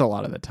confused a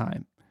lot of the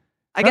time.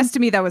 I guess to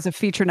me that was a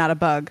feature, not a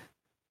bug.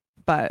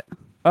 But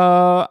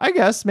I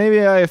guess maybe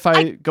if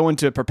I go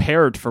into it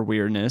prepared for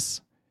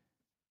weirdness.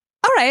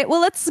 All right. Well,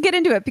 let's get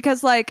into it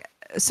because like,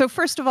 so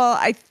first of all,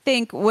 I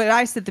think what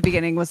I said at the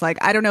beginning was like,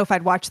 I don't know if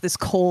I'd watch this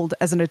cold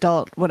as an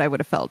adult, what I would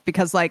have felt,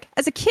 because like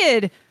as a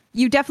kid,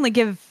 you definitely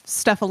give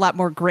stuff a lot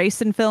more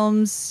grace in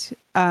films.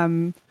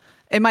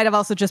 It might have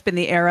also just been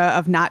the era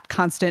of not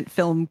constant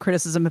film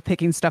criticism of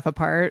picking stuff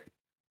apart,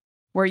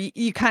 where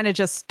you kind of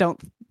just don't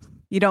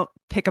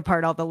pick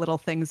apart all the little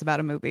things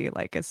about a movie.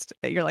 Like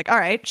you're like, all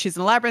right, she's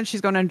in a labyrinth,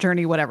 she's going on a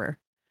journey, whatever.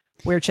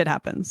 Weird shit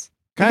happens.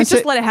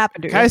 Just let it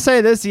happen, dude. Can I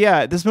say this?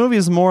 Yeah, this movie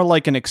is more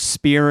like an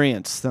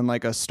experience than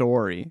like a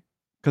story.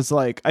 Because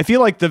like I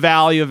feel like the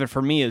value of it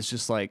for me is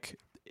just like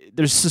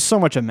there's just so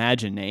much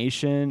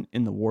imagination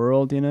in the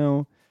world, you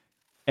know?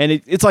 And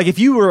it's like if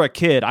you were a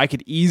kid, I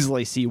could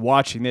easily see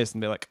watching this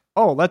and be like,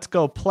 oh, let's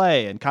go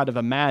play and kind of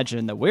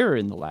imagine that we're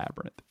in the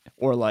labyrinth.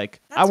 Or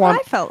like, I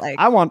felt like.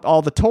 I want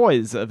all the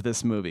toys of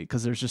this movie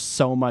because there's just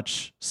so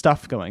much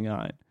stuff going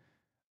on,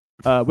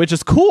 which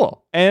is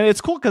cool. And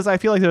it's cool because I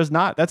feel like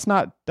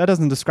that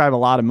doesn't describe a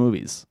lot of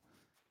movies.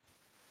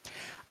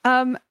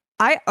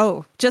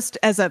 Just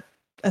as a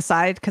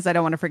aside, because I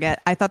don't want to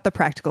forget, I thought the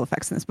practical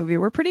effects in this movie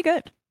were pretty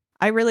good.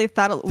 I really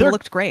thought it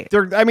looked great.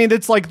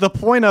 It's like the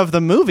point of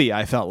the movie,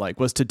 I felt like,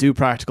 was to do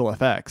practical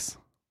effects.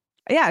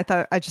 Yeah,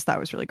 I just thought it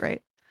was really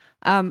great.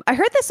 I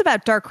heard this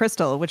about Dark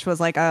Crystal, which was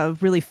like a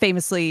really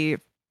famously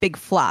big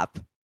flop,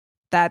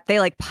 that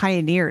they like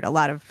pioneered a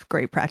lot of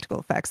great practical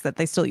effects that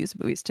they still use in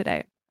movies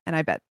today. And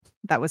I bet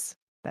that was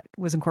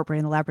incorporated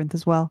in the Labyrinth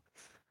as well.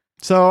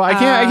 So I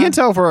can't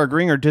tell if we're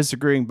agreeing or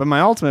disagreeing, but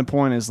my ultimate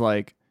point is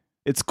like,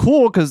 it's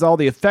cool because all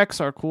the effects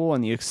are cool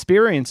and the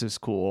experience is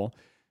cool.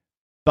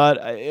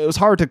 But it was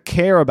hard to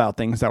care about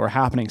things that were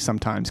happening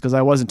sometimes because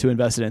I wasn't too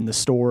invested in the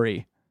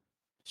story.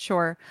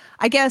 Sure.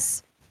 I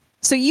guess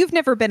So you've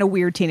never been a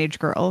weird teenage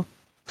girl.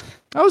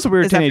 I was a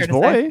weird teenage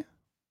boy.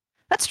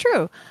 That's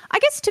true. I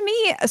guess to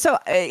me, so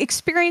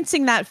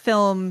experiencing that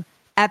film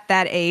at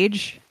that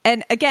age,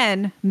 and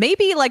again,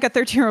 maybe like a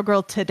 13-year-old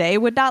girl today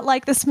would not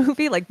like this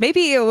movie. Like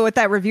maybe what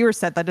that reviewer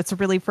said, that it's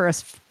really for a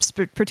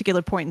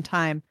particular point in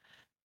time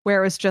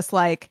where it was just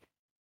like,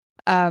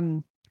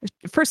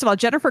 first of all,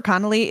 Jennifer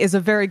Connelly is a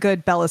very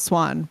good Bella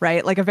Swan,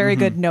 right? Like a very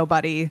good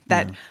nobody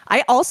that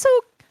I also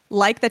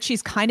like that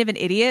she's kind of an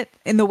idiot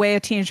in the way a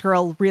teenage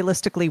girl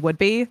realistically would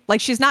be.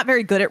 Like she's not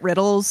very good at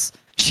riddles.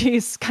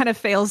 She's kind of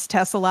fails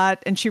tests a lot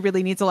and she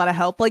really needs a lot of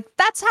help. Like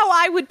that's how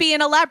I would be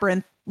in a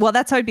labyrinth. Well,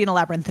 that's how I'd be in a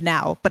labyrinth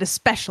now, but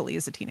especially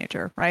as a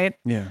teenager, right?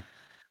 Yeah.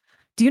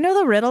 Do you know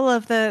the riddle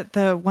of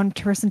the one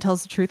person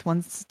tells the truth,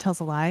 one tells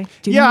a lie?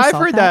 I've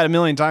heard that a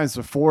million times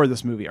before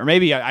this movie, or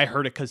maybe I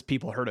heard it because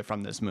people heard it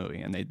from this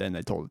movie and then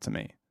they told it to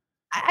me.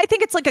 I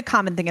think it's like a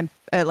common thing in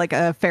like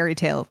a fairy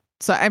tale.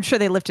 So I'm sure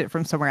they lifted it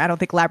from somewhere. I don't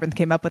think Labyrinth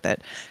came up with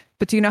it,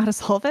 but do you know how to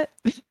solve it?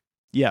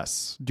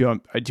 Yes. Do you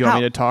want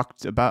me to talk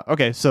about?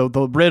 Okay, so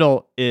the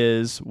riddle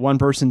is one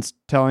person's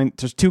telling.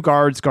 There's two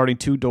guards guarding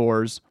two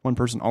doors. One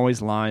person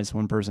always lies.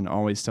 One person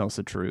always tells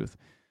the truth.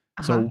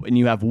 So, and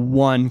you have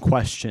one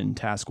question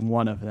to ask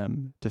one of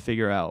them to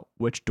figure out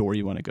which door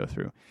you want to go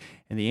through,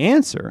 and the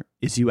answer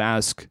is you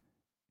ask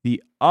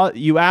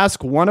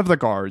one of the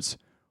guards,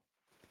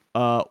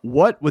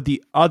 what would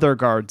the other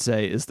guard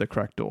say is the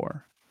correct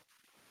door?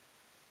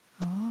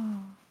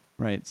 Oh.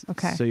 Right.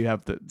 Okay. So you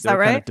have they're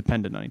right? Kind of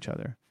dependent on each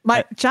other.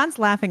 John's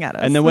laughing at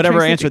us. And then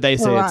whatever answer they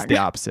say, it's the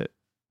opposite.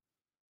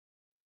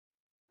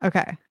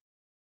 Okay.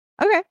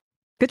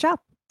 Good job.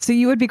 So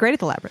you would be great at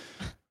the labyrinth.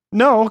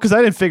 No, because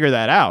I didn't figure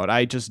that out.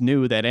 I just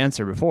knew that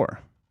answer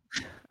before.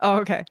 Oh,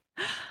 okay.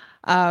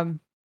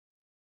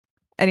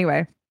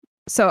 Anyway,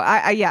 so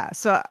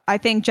I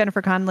think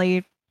Jennifer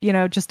Connelly,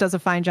 just does a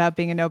fine job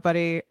being a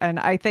nobody, and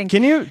I think.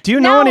 Do you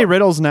know any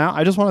riddles now?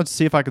 I just wanted to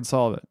see if I could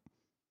solve it.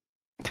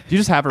 Do you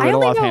just have a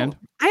riddle offhand?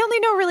 I only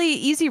know really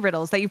easy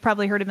riddles that you've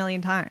probably heard a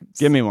million times.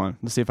 Give me one.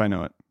 Let's see if I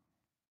know it.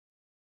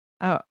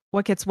 Oh,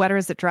 what gets wetter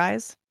as it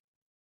dries?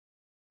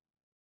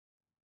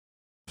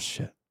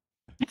 Shit.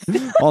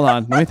 Hold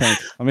on. Let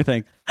me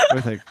think.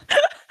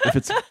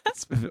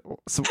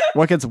 So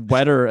what gets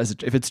wetter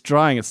if it's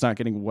drying, it's not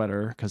getting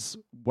wetter because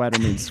wetter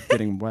means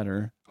getting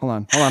wetter. Hold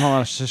on.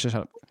 Shut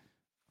up.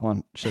 Hold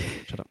on. Shut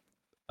up.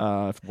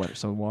 Wetter.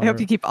 So water. I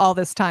hope you keep all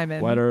this time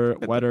in. Wetter.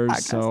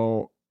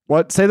 So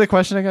what? Say the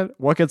question again.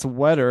 What gets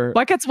wetter?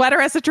 What gets wetter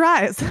as it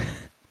dries?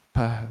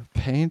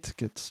 Paint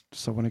gets.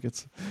 So when it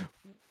gets.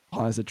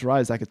 As it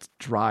dries, that gets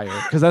drier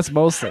because that's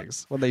most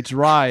things. When they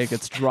dry, it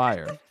gets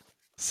drier.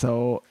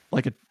 So so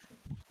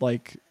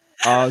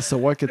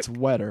what gets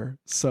wetter?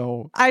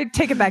 So I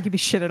take it back. You'd be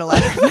shit at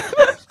 11.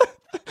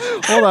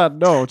 Hold on,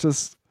 no,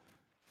 just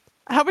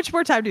how much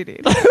more time do you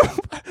need?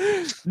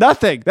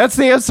 Nothing. That's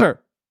the answer.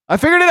 I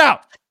figured it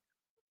out.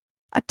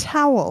 A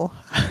towel.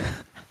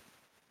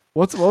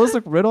 What was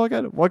the riddle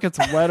again? What gets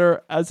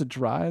wetter as it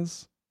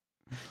dries?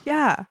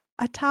 Yeah,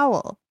 a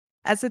towel.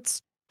 As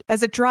it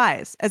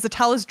dries, as the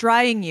towel is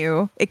drying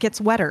you, it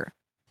gets wetter.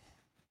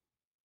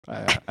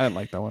 I didn't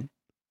like that one.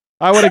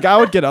 I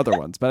would get other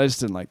ones, but I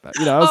just didn't like that.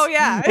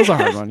 It was a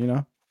hard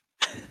one.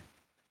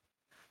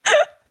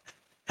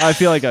 I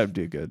feel like I'd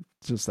do good.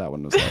 Just that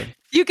one was hard.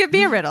 You could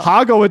be a riddle.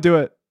 Hago would do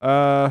it.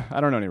 I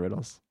don't know any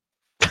riddles.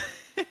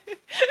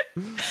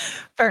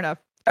 Fair enough.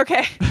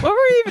 Okay, what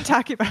were we even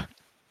talking about?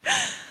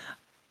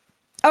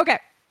 Okay.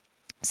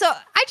 So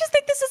I just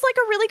think this is like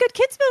a really good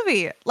kids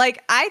movie.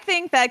 Like I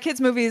think that kids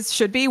movies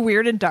should be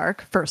weird and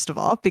dark, first of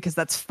all, because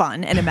that's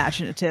fun and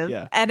imaginative.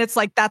 Yeah. And it's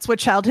like, that's what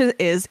childhood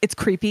is. It's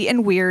creepy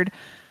and weird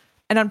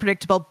and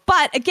unpredictable.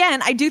 But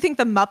again, I do think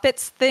the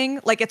Muppets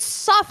thing, like it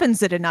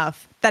softens it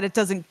enough that it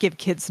doesn't give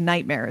kids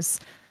nightmares.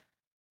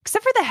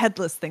 Except for the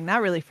headless thing.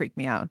 That really freaked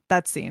me out.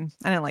 That scene.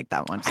 I didn't like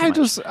that one.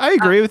 I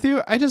agree with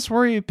you. I just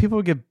worry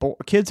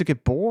kids would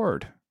get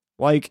bored.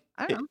 Like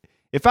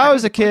if I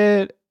was a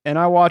kid and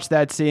I watched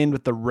that scene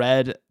with the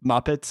red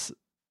Muppets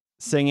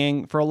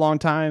singing for a long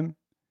time,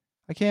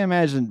 I can't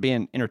imagine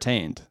being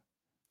entertained.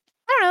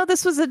 I don't know.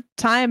 This was a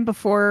time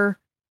before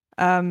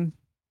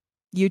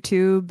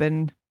YouTube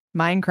and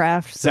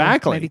Minecraft. So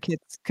exactly. Maybe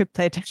kids could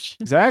pay attention.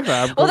 Exactly.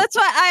 Well, that's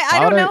why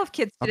I don't know if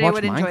kids today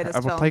would enjoy this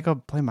film. I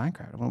would play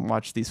Minecraft. I wouldn't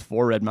watch these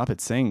four red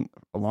Muppets sing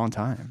a long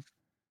time.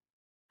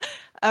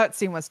 That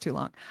scene was too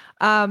long.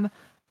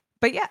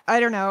 But yeah, I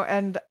don't know.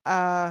 And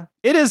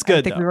it is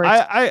good.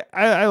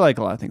 I like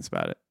a lot of things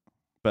about it.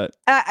 But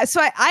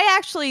so I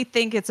actually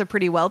think it's a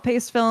pretty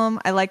well-paced film.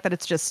 I like that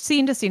it's just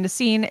scene to scene to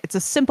scene. It's a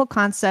simple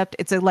concept.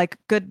 It's a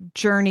good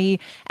journey.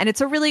 And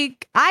it's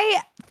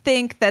I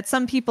think that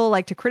some people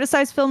like to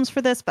criticize films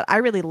for this, but I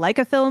really like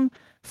a film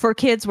for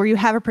kids where you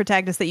have a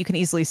protagonist that you can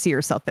easily see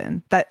yourself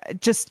in,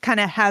 that just kind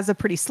of has a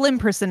pretty slim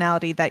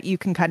personality that you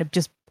can kind of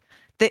just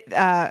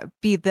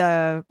be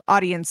the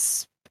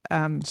audience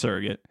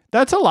surrogate.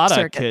 That's a lot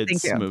of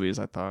kids movies,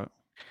 I thought.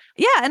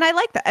 Yeah, and I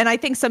like that. And I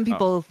think some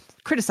people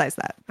criticize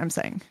that, I'm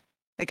saying.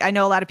 Like, I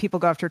know a lot of people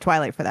go after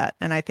Twilight for that,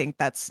 and I think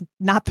that's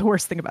not the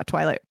worst thing about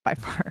Twilight by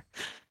far.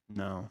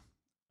 No.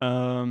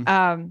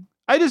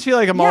 I just feel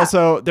like I'm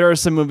also, there are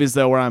some movies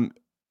though where I'm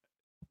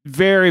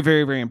very,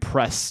 very, very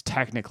impressed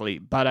technically,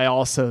 but I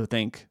also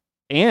think,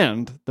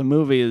 and the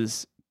movie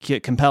is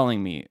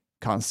compelling me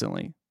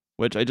constantly,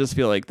 which I just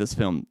feel like this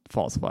film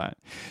falls flat.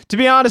 To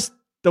be honest,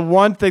 the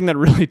one thing that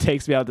really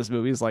takes me out of this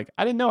movie is like,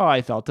 I didn't know how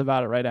I felt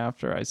about it right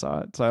after I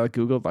saw it. So I like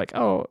Googled like,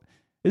 oh,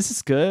 this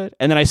is good.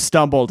 And then I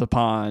stumbled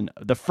upon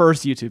the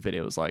first YouTube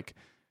video. It was like,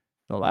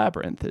 The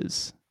Labyrinth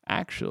is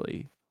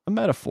actually a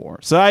metaphor.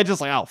 So I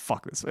just like, oh,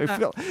 fuck this. I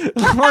feel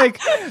like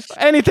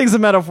anything's a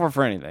metaphor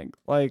for anything.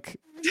 Like,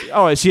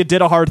 oh, she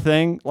did a hard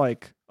thing.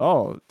 Like,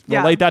 oh,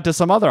 relate that to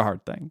some other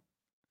hard thing.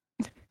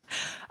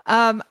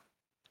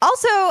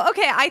 Also,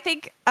 okay, I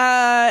think,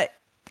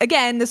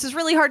 again, this is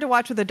really hard to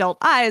watch with adult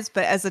eyes,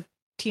 but as a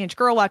teenage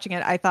girl watching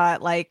it, I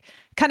thought like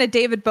kind of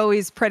David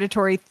Bowie's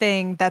predatory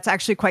thing that's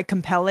actually quite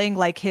compelling,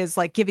 like his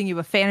like giving you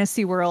a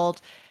fantasy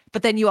world,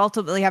 but then you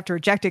ultimately have to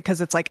reject it because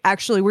it's like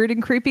actually weird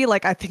and creepy.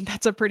 Like, I think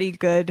that's a pretty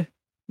good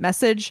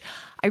message.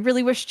 I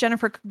really wish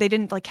they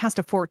didn't like cast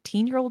a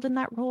 14-year-old in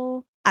that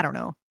role. I don't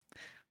know.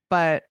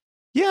 But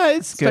yeah,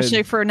 it's especially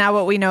good for now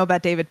what we know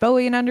about David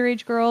Bowie and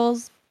underage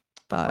girls.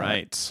 But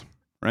Right.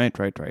 We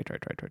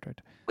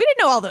didn't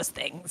know all those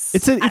things.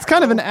 It's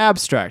kind of an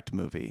abstract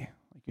movie.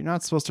 You're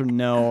not supposed to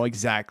know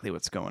exactly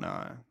what's going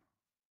on.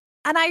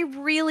 And I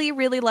really,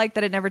 really like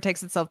that it never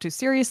takes itself too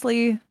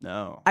seriously.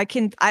 No. I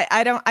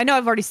know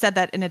I've already said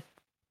that in a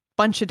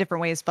bunch of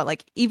different ways, but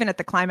like even at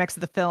the climax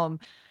of the film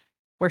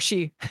where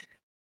she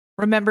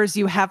remembers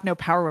you have no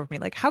power over me.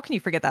 Like, how can you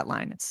forget that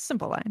line? It's a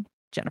simple line,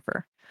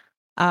 Jennifer.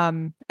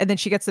 And then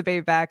she gets the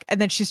baby back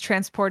and then she's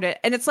transported.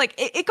 And it's like,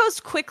 it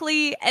goes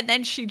quickly. And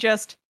then she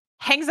just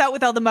hangs out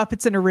with all the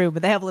Muppets in a room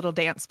and they have a little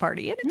dance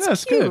party. And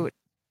it's cute. Good.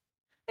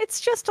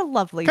 It's just a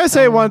lovely Can I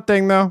say one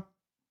thing though?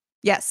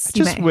 Yes. I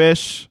just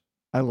wish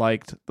I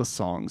liked the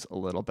songs a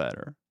little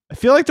better. I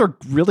feel like they're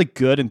really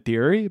good in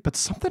theory, but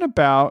something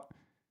about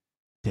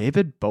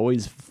David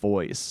Bowie's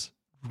voice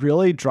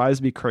really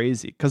drives me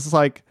crazy. Because it's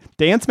like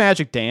Dance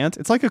Magic Dance,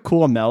 it's like a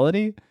cool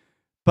melody,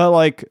 but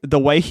like the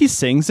way he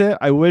sings it,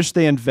 I wish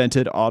they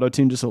invented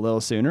autotune just a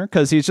little sooner.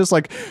 Because he's just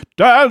like,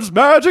 Dance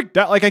Magic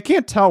Dance. Like, I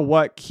can't tell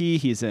what key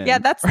he's in. Yeah,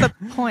 that's the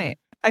point.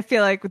 I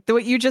feel like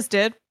what you just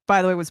did,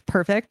 by the way, was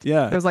perfect.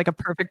 Yeah. It was like a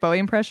perfect Bowie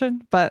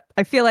impression, but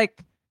I feel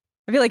like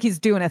he's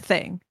doing a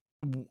thing.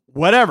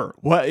 Whatever.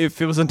 What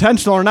if it was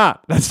intentional or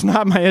not? That's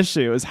not my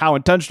issue. It was how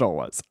intentional it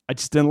was. I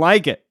just didn't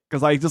like it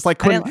because I just like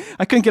couldn't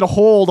get a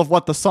hold of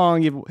what the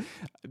song even.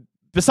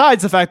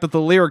 Besides the fact that the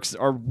lyrics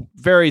are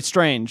very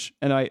strange,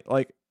 and I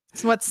like.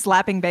 So what,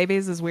 slapping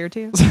babies is weird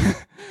to you?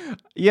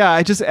 Yeah,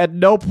 I just at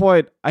no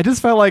point I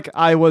just felt like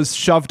I was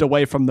shoved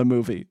away from the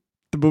movie.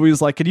 The movie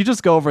was like, "Can you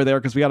just go over there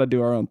because we got to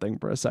do our own thing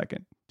for a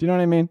second?" Do you know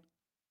what I mean?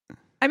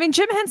 I mean,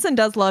 Jim Henson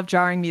does love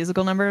jarring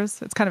musical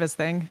numbers. It's kind of his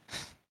thing.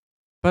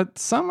 But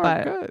some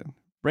are good.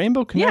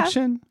 Rainbow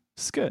Connection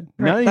is good.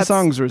 None of these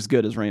songs are as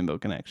good as Rainbow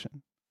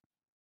Connection.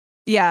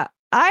 Yeah,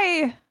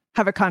 I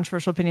have a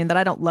controversial opinion that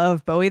I don't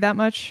love Bowie that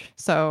much,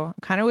 so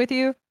I'm kind of with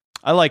you.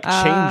 I like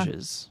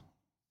Changes.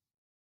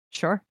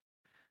 Sure.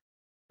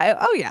 I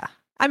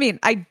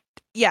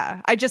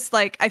just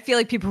like, I feel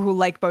like people who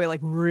like Bowie like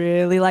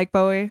really like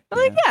Bowie. I'm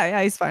like,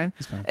 yeah, he's fine.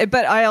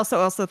 But I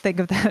also think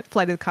of that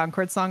Flight of the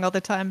Conchords song all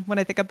the time when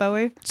I think of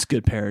Bowie. It's a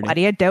good parody. What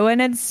are you doing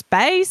in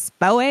space,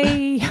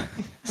 Bowie?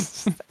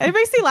 It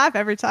makes me laugh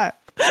every time.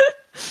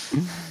 It's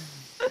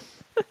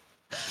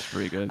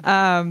pretty good.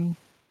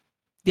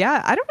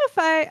 Yeah, I don't know if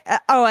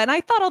and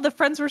I thought all the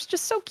friends were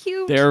just so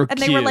cute. They were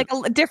like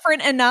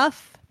different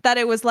enough that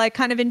it was like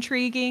kind of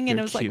intriguing, and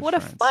it was like, what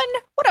a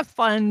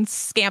fun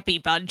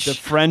scampy bunch. The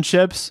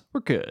friendships were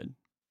good.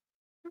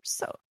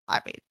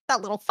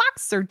 That little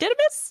fox, Sir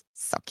Didymus,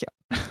 so cute.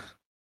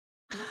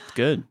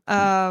 Good.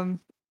 And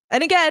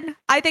again,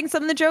 I think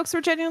some of the jokes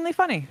were genuinely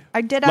funny.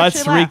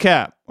 Let's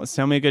recap. Let's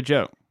tell me a good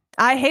joke.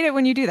 I hate it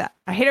when you do that.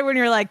 I hate it when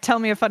you're like, tell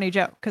me a funny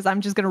joke, because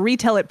I'm just going to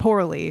retell it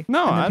poorly.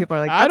 No, and then people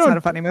are like, that's not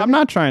a funny movie. I'm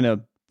not trying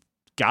to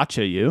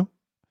gotcha you.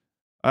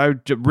 I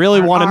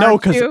really want to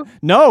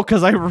know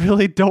because I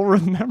really don't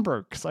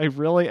remember because I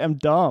really am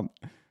dumb.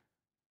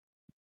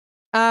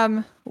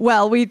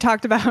 Well, we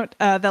talked about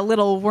the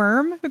little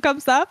worm who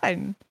comes up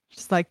and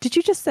she's like, did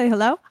you just say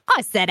hello?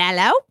 I said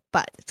hello,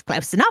 but it's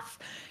close enough.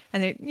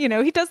 And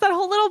he does that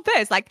whole little bit.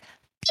 It's like,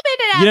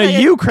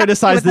 you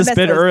criticized this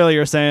bit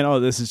earlier saying, oh,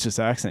 this is just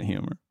accent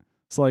humor.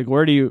 It's like,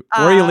 where are you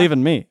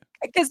leaving me?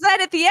 Because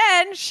then at the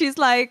end, she's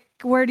like,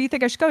 where do you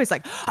think I should go? He's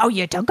like, oh,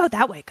 yeah, don't go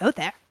that way. Go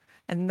there.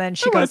 And then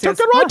she goes, took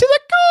it right to the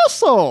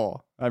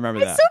castle. I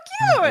remember that. It's so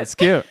cute. It's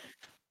cute.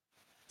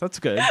 That's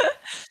good.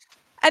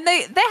 And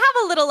they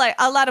have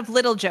a lot of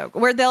little joke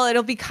where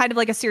it'll be kind of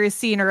like a serious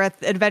scene or an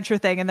adventure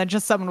thing, and then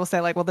just someone will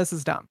say like, well, this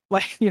is dumb,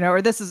 like,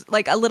 or this is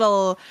like a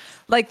little,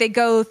 like they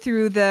go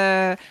through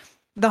the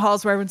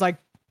halls where everyone's like,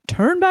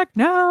 turn back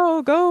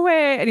now, go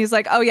away. And he's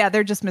like, oh yeah,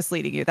 they're just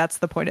misleading you. That's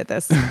the point of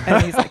this.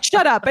 And he's like,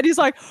 shut up. And he's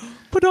like,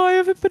 but I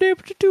haven't been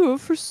able to do it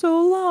for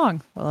so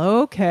long.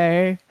 Well,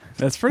 okay.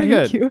 That's pretty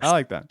good. You. I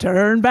like that.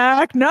 Turn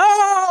back.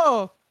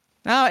 No,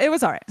 it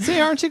was all right. See,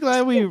 aren't you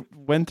glad we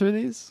went through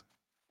these?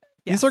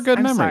 Yes, these are good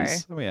I'm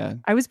memories. Sorry. Oh, yeah.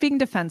 I was being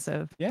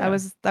defensive. Yeah.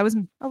 That was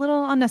a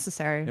little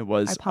unnecessary. It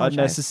was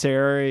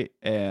unnecessary.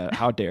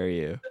 How dare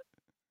you?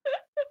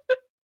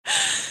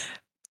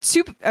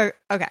 Super.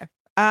 Okay.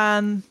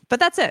 But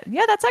that's it.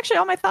 Yeah, that's actually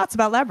all my thoughts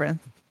about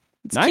Labyrinth.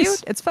 It's nice.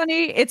 Cute. It's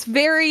funny. It's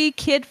very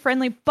kid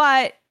friendly,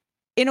 but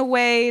in a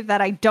way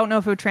that I don't know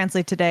if it would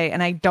translate today,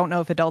 and I don't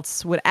know if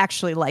adults would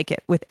actually like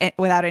it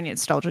without any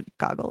nostalgic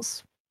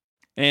goggles.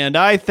 And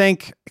I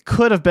think it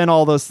could have been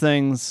all those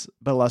things,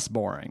 but less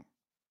boring.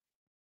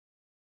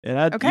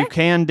 Okay. You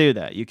can do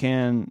that. You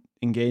can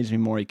engage me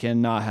more. You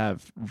cannot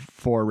have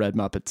 4 red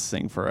Muppets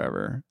sing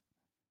forever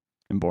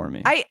and bore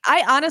me. I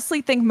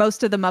honestly think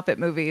most of the Muppet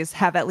movies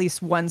have at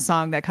least one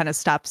song that kind of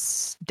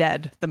stops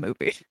dead the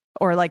movie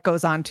or like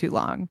goes on too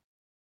long.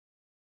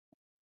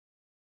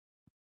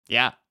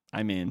 Yeah.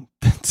 I mean,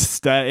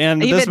 this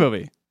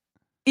movie.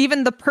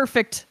 Even the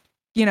perfect,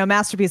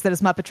 masterpiece that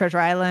is Muppet Treasure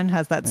Island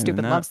has that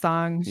stupid love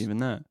song. Even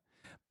that.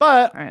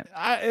 But right.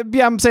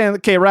 I'm saying,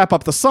 okay, wrap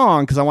up the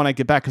song because I want to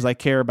get back because I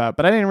care about.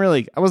 But I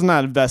was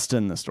not invested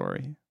in the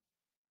story.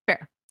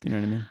 Fair. You know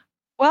what I mean?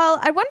 Well,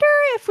 I wonder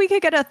if we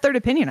could get a third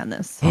opinion on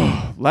this.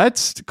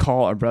 Let's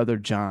call our brother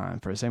John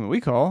for a segment we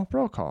call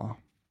Bro Call.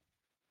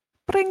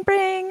 Bring,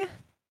 bring.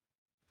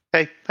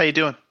 Hey, how you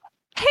doing?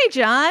 Hey,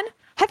 John.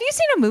 Have you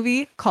seen a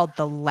movie called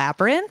The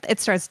Labyrinth? It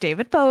stars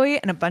David Bowie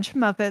and a bunch of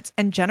Muppets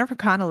and Jennifer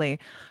Connelly,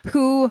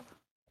 who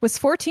was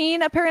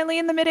 14 apparently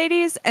in the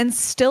mid-'80s and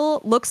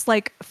still looks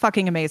like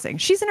fucking amazing.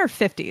 She's in her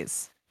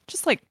 50s.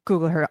 Just like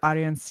Google her,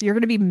 audience. You're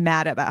going to be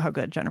mad about how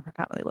good Jennifer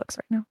Connelly looks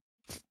right now.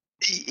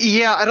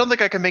 Yeah, I don't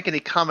think I can make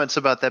any comments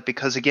about that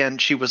because, again,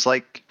 she was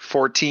like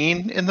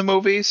 14 in the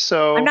movie.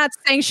 So I'm not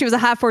saying she was a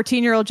hot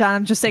 14-year-old, John.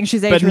 I'm just saying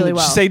she's aged really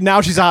well. Say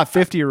now she's a hot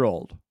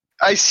 50-year-old.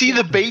 I see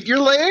the bait you're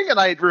laying, and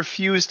I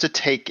refuse to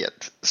take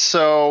it.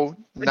 So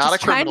not a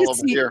criminal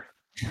over here.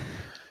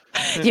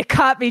 You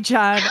caught me,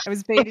 John. I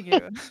was baiting you.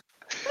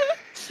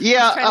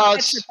 Yeah.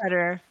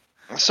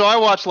 So I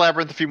watched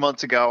Labyrinth a few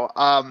months ago.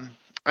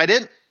 I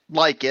didn't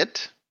like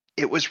it.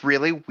 It was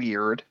really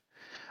weird.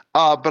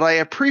 But I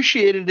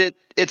appreciated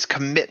its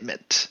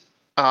commitment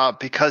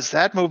because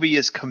that movie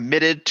is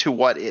committed to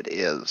what it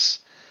is.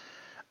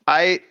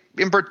 I,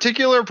 in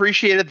particular,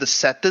 appreciated the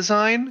set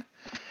design.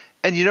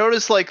 And you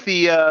notice like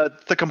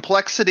the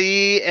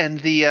complexity and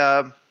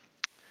the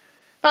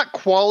not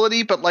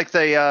quality, but like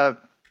the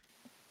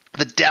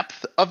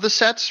depth of the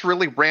sets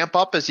really ramp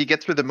up as you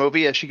get through the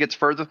movie as she gets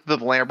further through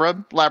the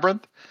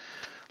labyrinth.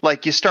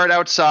 Like you start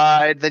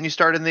outside, then you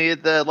start in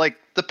the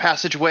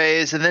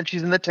passageways, and then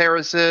she's in the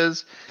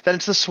terraces, then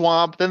it's the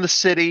swamp, then the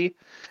city,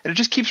 and it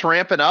just keeps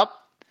ramping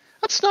up.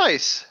 That's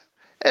nice.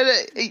 And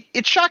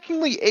it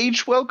shockingly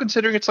aged well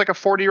considering it's like a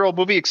 40-year-old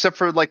movie, except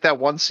for like that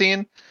one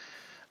scene.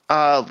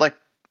 Like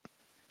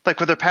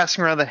where they're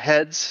passing around the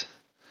heads.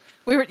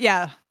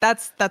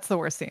 That's the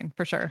worst scene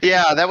for sure.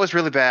 Yeah, that was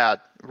really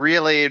bad.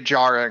 Really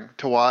jarring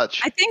to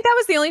watch. I think that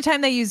was the only time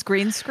they used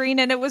green screen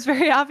and it was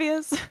very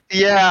obvious.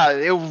 Yeah,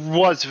 it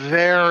was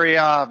very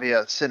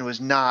obvious and it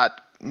was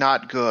not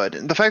good.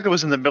 And the fact that it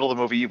was in the middle of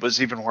the movie was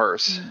even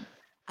worse.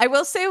 I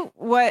will say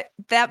what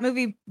that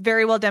movie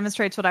very well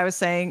demonstrates what I was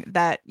saying,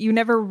 that you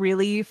never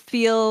really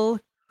feel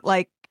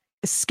like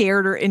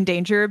scared or in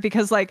danger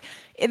because like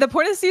the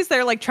point of the scene is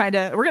they're like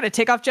we're going to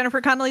take off Jennifer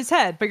Connelly's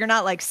head, but you're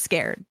not like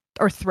scared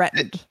or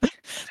threatened.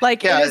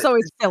 It is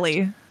always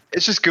silly.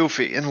 It's just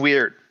goofy and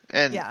weird.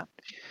 And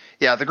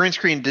yeah, the green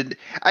screen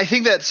I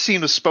think that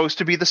scene was supposed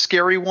to be the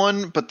scary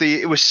one, but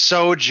it was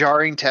so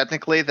jarring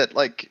technically that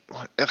like,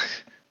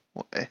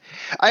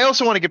 I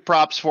also want to give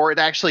props for it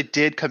actually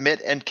did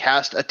commit and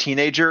cast a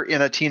teenager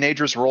in a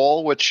teenager's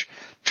role, which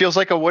feels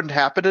like it wouldn't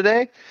happen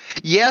today.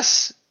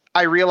 Yes,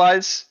 I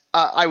realize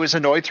I was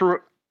annoyed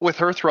with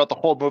her throughout the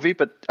whole movie,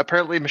 but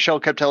apparently Michelle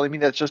kept telling me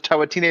that's just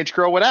how a teenage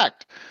girl would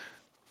act.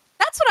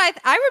 That's what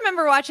I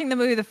remember watching the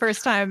movie the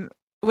first time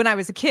when I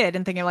was a kid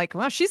and thinking like,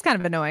 well, she's kind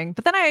of annoying.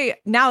 But then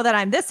now that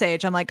I'm this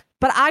age, I'm like,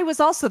 but I was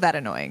also that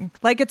annoying.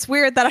 Like, it's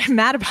weird that I'm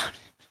mad about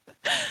it.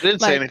 I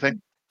didn't say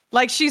anything.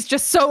 Like, she's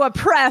just so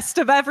oppressed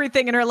of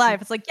everything in her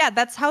life. It's like, yeah,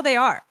 that's how they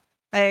are.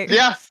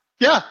 Yeah,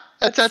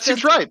 that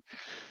seems right.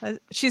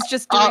 She's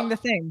just doing the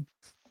thing.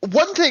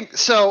 One thing,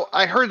 so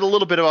I heard a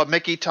little bit about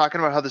Mickey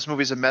talking about how this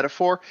movie is a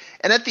metaphor,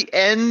 and at the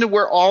end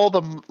where all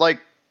the like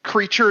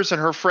creatures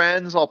and her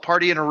friends all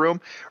party in a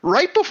room,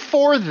 right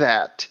before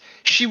that,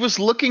 she was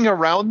looking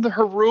around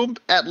her room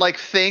at like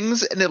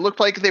things, and it looked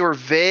like they were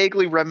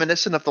vaguely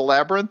reminiscent of the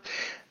labyrinth.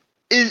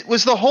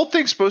 Was the whole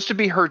thing supposed to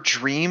be her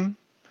dream?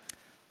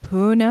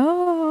 Who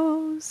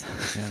knows?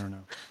 I don't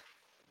know.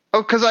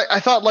 Oh, because I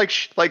thought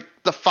like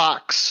the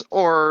fox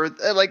or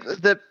like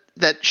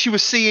that she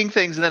was seeing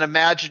things and then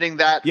imagining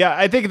that. Yeah,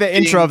 I think the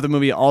intro of the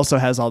movie also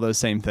has all those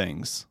same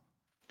things.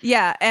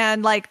 Yeah,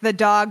 and like the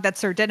dog that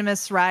Sir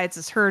Didymus rides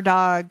is her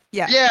dog.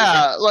 Yeah.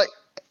 Yeah, like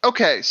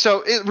okay,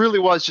 so it really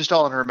was just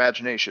all in her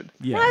imagination.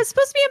 Yeah, it's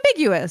supposed to be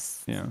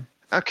ambiguous. Yeah.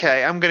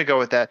 Okay, I'm gonna go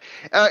with that.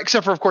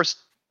 Except for, of course,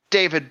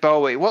 David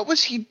Bowie. What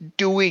was he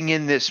doing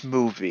in this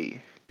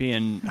movie?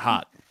 Being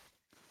hot.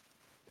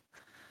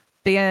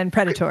 Being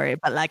predatory,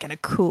 but like in a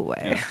cool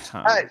way.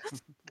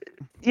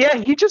 Yeah,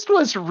 he just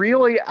was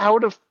really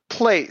out of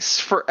place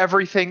for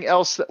everything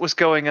else that was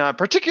going on.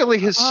 Particularly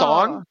his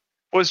song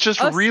was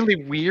just really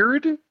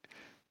weird.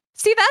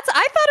 See, I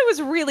thought it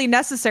was really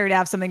necessary to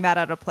have something that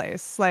out of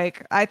place.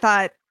 Like, I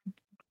thought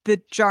the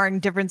jarring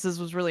differences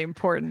was really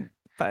important.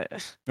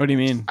 But what do you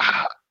mean?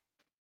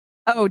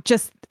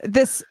 Just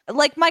this,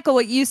 like Michael,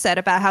 what you said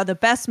about how the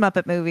best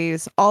Muppet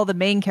movies, all the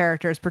main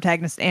characters,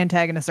 protagonists,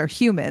 antagonists are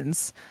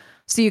humans.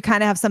 So you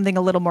kind of have something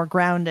a little more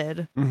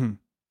grounded.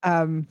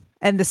 Mm-hmm.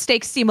 And the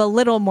stakes seem a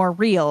little more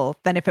real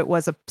than if it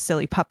was a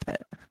silly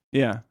puppet.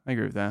 Yeah, I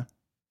agree with that.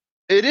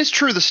 It is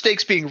true, the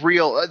stakes being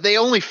real. They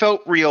only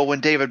felt real when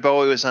David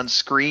Bowie was on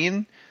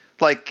screen.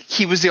 Like,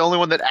 he was the only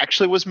one that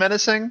actually was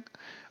menacing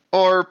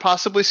or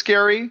possibly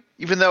scary,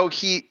 even though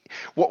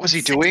what was he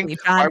doing?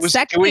 Why was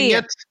he doing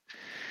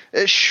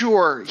it?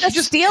 Sure.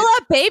 Just steal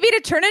a baby to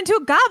turn into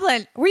a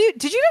goblin.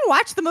 Did you even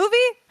watch the movie?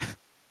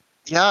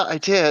 Yeah, I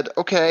did.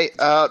 Okay.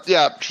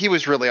 Yeah, he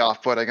was really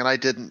off-putting, and I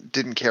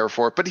didn't care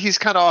for it. But he's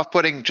kind of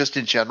off-putting just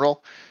in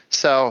general,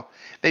 so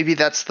maybe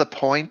that's the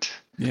point.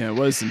 Yeah, it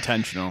was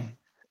intentional.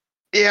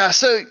 Yeah.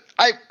 So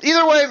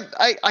either way,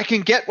 I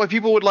can get why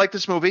people would like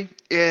this movie.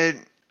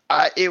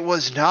 It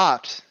was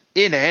not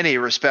in any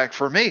respect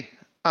for me.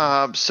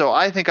 So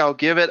I think I'll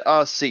give it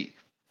a C.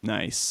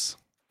 Nice.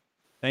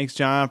 Thanks,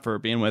 John, for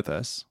being with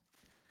us.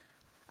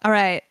 All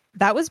right,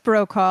 that was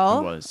Bro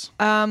Call. It was.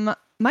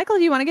 Michael,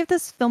 do you want to give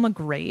this film a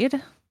grade?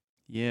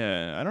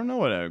 Yeah, I don't know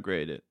what I would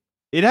grade it.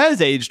 It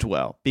has aged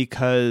well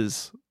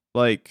because,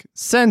 like,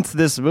 since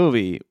this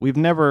movie, we've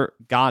never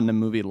gotten a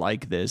movie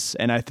like this,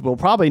 and we'll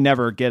probably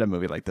never get a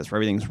movie like this where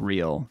everything's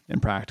real and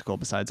practical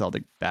besides all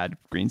the bad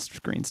green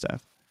screen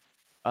stuff.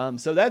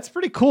 So that's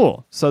pretty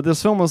cool. So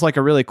this film was like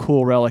a really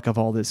cool relic of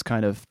all this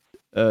kind of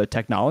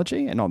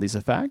technology and all these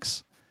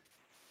effects.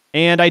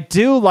 And I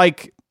do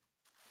like,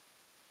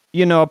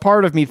 a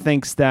part of me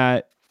thinks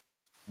that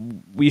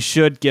we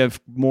should give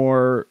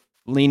more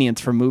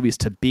lenience for movies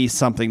to be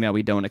something that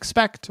we don't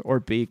expect or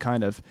be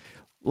kind of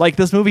like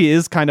this movie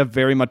is kind of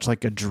very much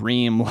like a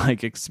dream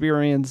like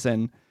experience,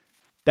 and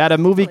that a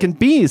movie can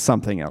be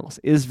something else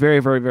is very,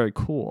 very, very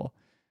cool.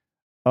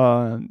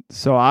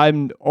 So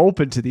I'm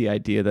open to the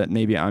idea that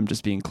maybe I'm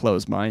just being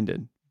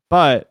closed-minded,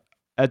 but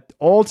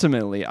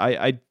ultimately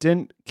I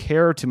didn't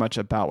care too much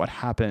about what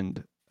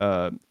happened,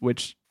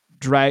 which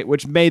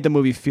made the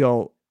movie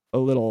feel a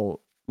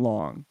little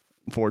long,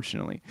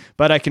 unfortunately,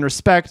 but I can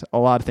respect a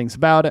lot of things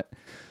about it.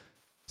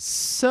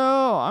 So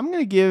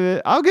I'll give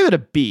it a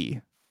B.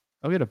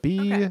 I'll get a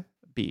B. Okay.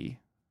 B.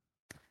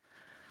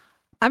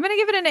 I'm going to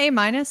give it an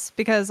A-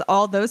 because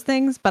all those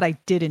things, but I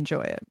did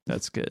enjoy it.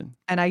 That's good.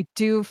 And I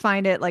do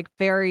find it like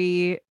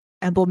very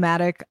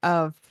emblematic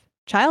of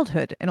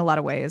childhood in a lot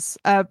of ways.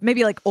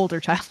 Maybe like older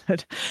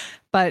childhood,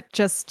 but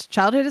just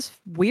childhood is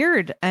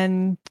weird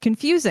and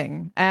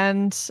confusing,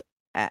 and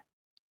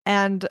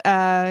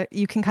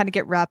you can kind of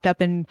get wrapped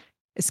up in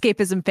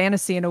escapism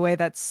fantasy in a way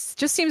that's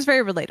just seems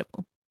very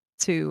relatable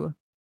to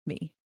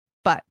me.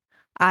 But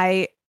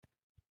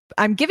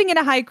I'm giving it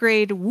a high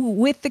grade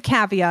with the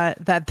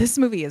caveat that this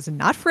movie is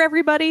not for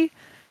everybody,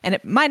 and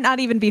it might not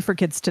even be for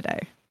kids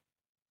today.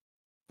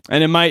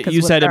 And it might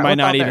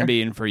not even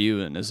be for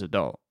you as an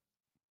adult.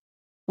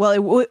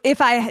 Well,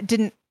 if I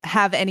didn't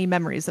have any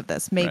memories of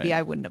this, maybe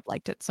I wouldn't have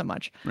liked it so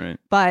much. Right.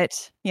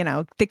 But,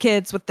 the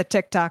kids with the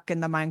TikTok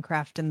and the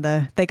Minecraft and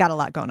they got a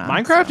lot going on.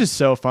 Minecraft is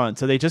so fun.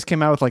 So they just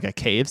came out with like a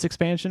caves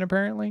expansion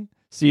apparently.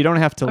 So you don't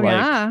have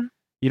to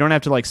you don't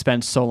have to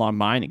spend so long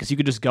mining because you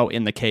could just go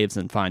in the caves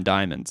and find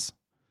diamonds.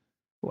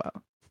 Whoa.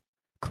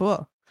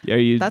 Cool.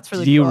 That's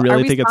really cool. Do you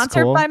really think it's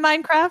cool? Are we sponsored by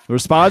Minecraft? We're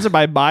sponsored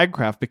by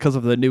Minecraft because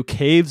of the new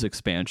caves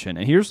expansion.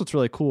 And here's what's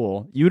really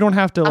cool. You don't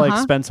have to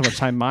spend so much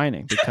time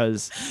mining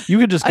because you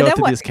could just go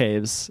through these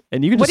caves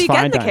and you can just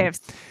find the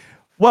caves.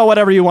 Well,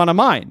 whatever you want to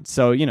mine.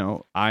 So,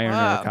 iron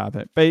or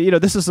copper. But,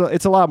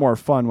 it's a lot more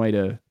fun way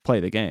to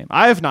play the game.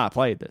 I have not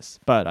played this,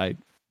 but I'd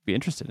be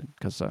interested in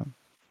because it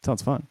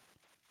sounds fun.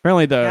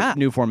 Apparently the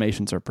new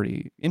formations are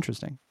pretty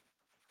interesting.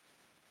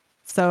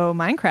 So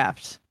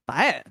Minecraft,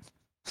 buy it.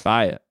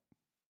 Buy it.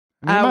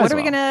 What are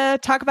we going to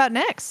talk about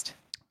next?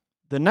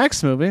 The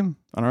next movie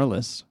on our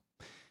list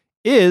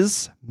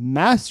is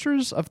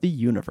Masters of the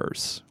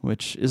Universe,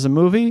 which is a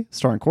movie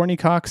starring Courtney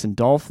Cox and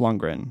Dolph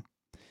Lundgren.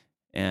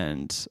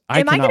 And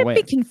Am I going to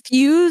be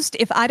confused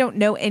if I don't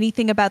know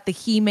anything about the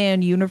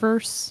He-Man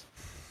universe?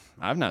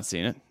 I've not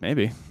seen it.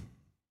 Maybe.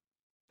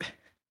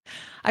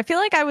 I feel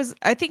like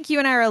I think you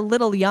and I are a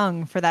little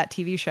young for that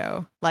TV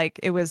show. Like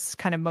it was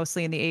kind of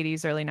mostly in the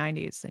 80s, early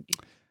 90s.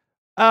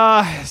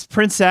 It's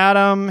Prince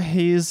Adam.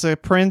 He's a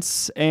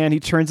prince and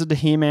he turns into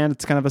He-Man.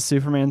 It's kind of a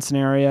Superman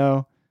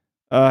scenario.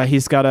 He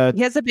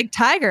has a big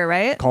tiger,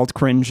 right? Called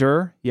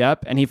Cringer.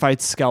 Yep. And he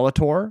fights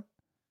Skeletor.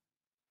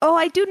 Oh,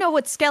 I do know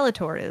what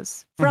Skeletor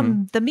is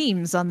from the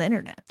memes on the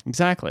internet.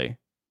 Exactly.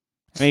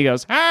 And he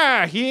goes,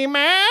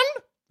 He-Man.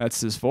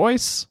 That's his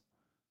voice.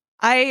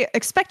 I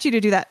expect you to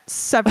do that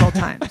several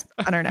times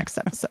on our next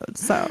episode.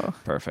 So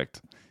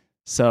perfect.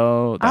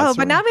 So that's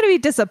but now I'm going to be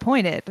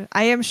disappointed.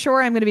 I am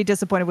sure I'm going to be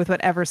disappointed with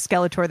whatever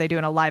Skeletor they do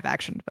in a live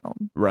action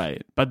film.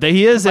 Right. But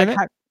he is in it.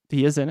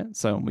 He is in it.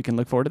 So we can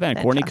look forward to that.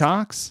 Fantastic. Courtney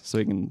Cox. So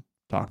we can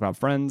talk about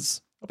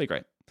Friends. It'll be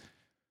great.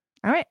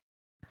 All right.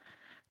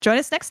 Join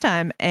us next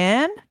time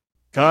and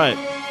cut.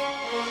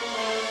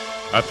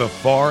 At the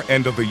far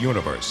end of the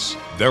universe,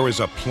 there is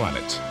a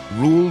planet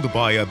ruled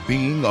by a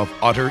being of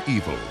utter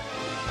evil.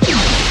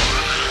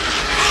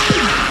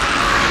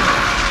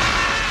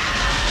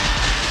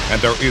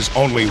 And there is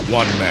only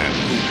one man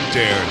who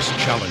dares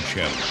challenge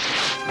him.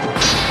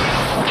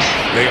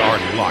 They are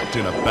locked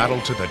in a battle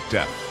to the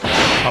death.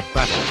 A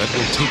battle that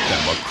will take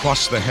them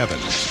across the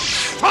heavens.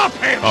 Stop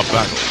him! A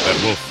battle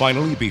that will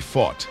finally be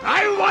fought.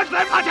 I want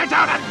them hunted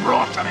down and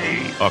brought to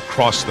me!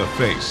 Across the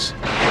face.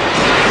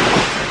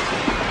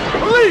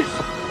 Police!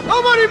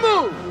 Nobody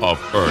move! Of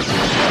Earth.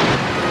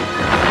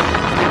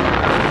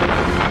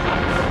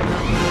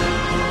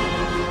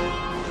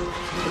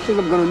 I think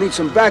I'm gonna need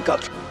some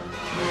backup.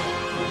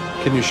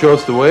 Can you show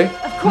us the way?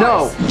 Of course.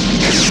 No.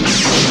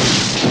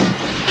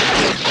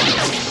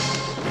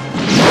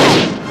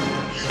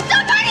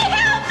 Somebody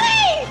help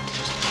me!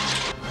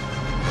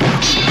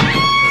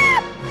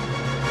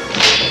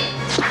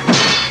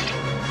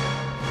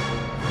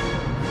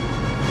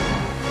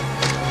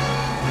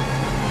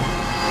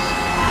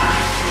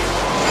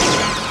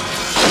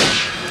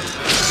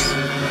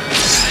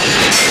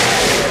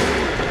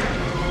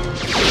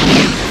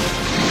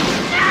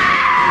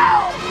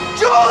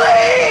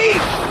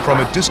 From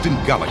a distant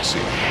galaxy,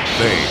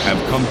 they have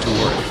come to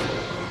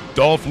Earth.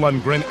 Dolph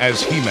Lundgren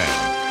as He-Man,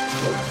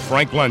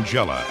 Frank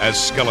Langella as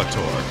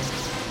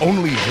Skeletor.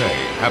 Only they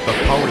have the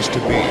powers to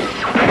be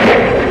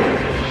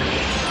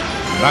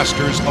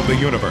Masters of the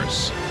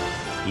Universe.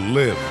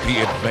 Live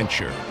the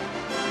adventure.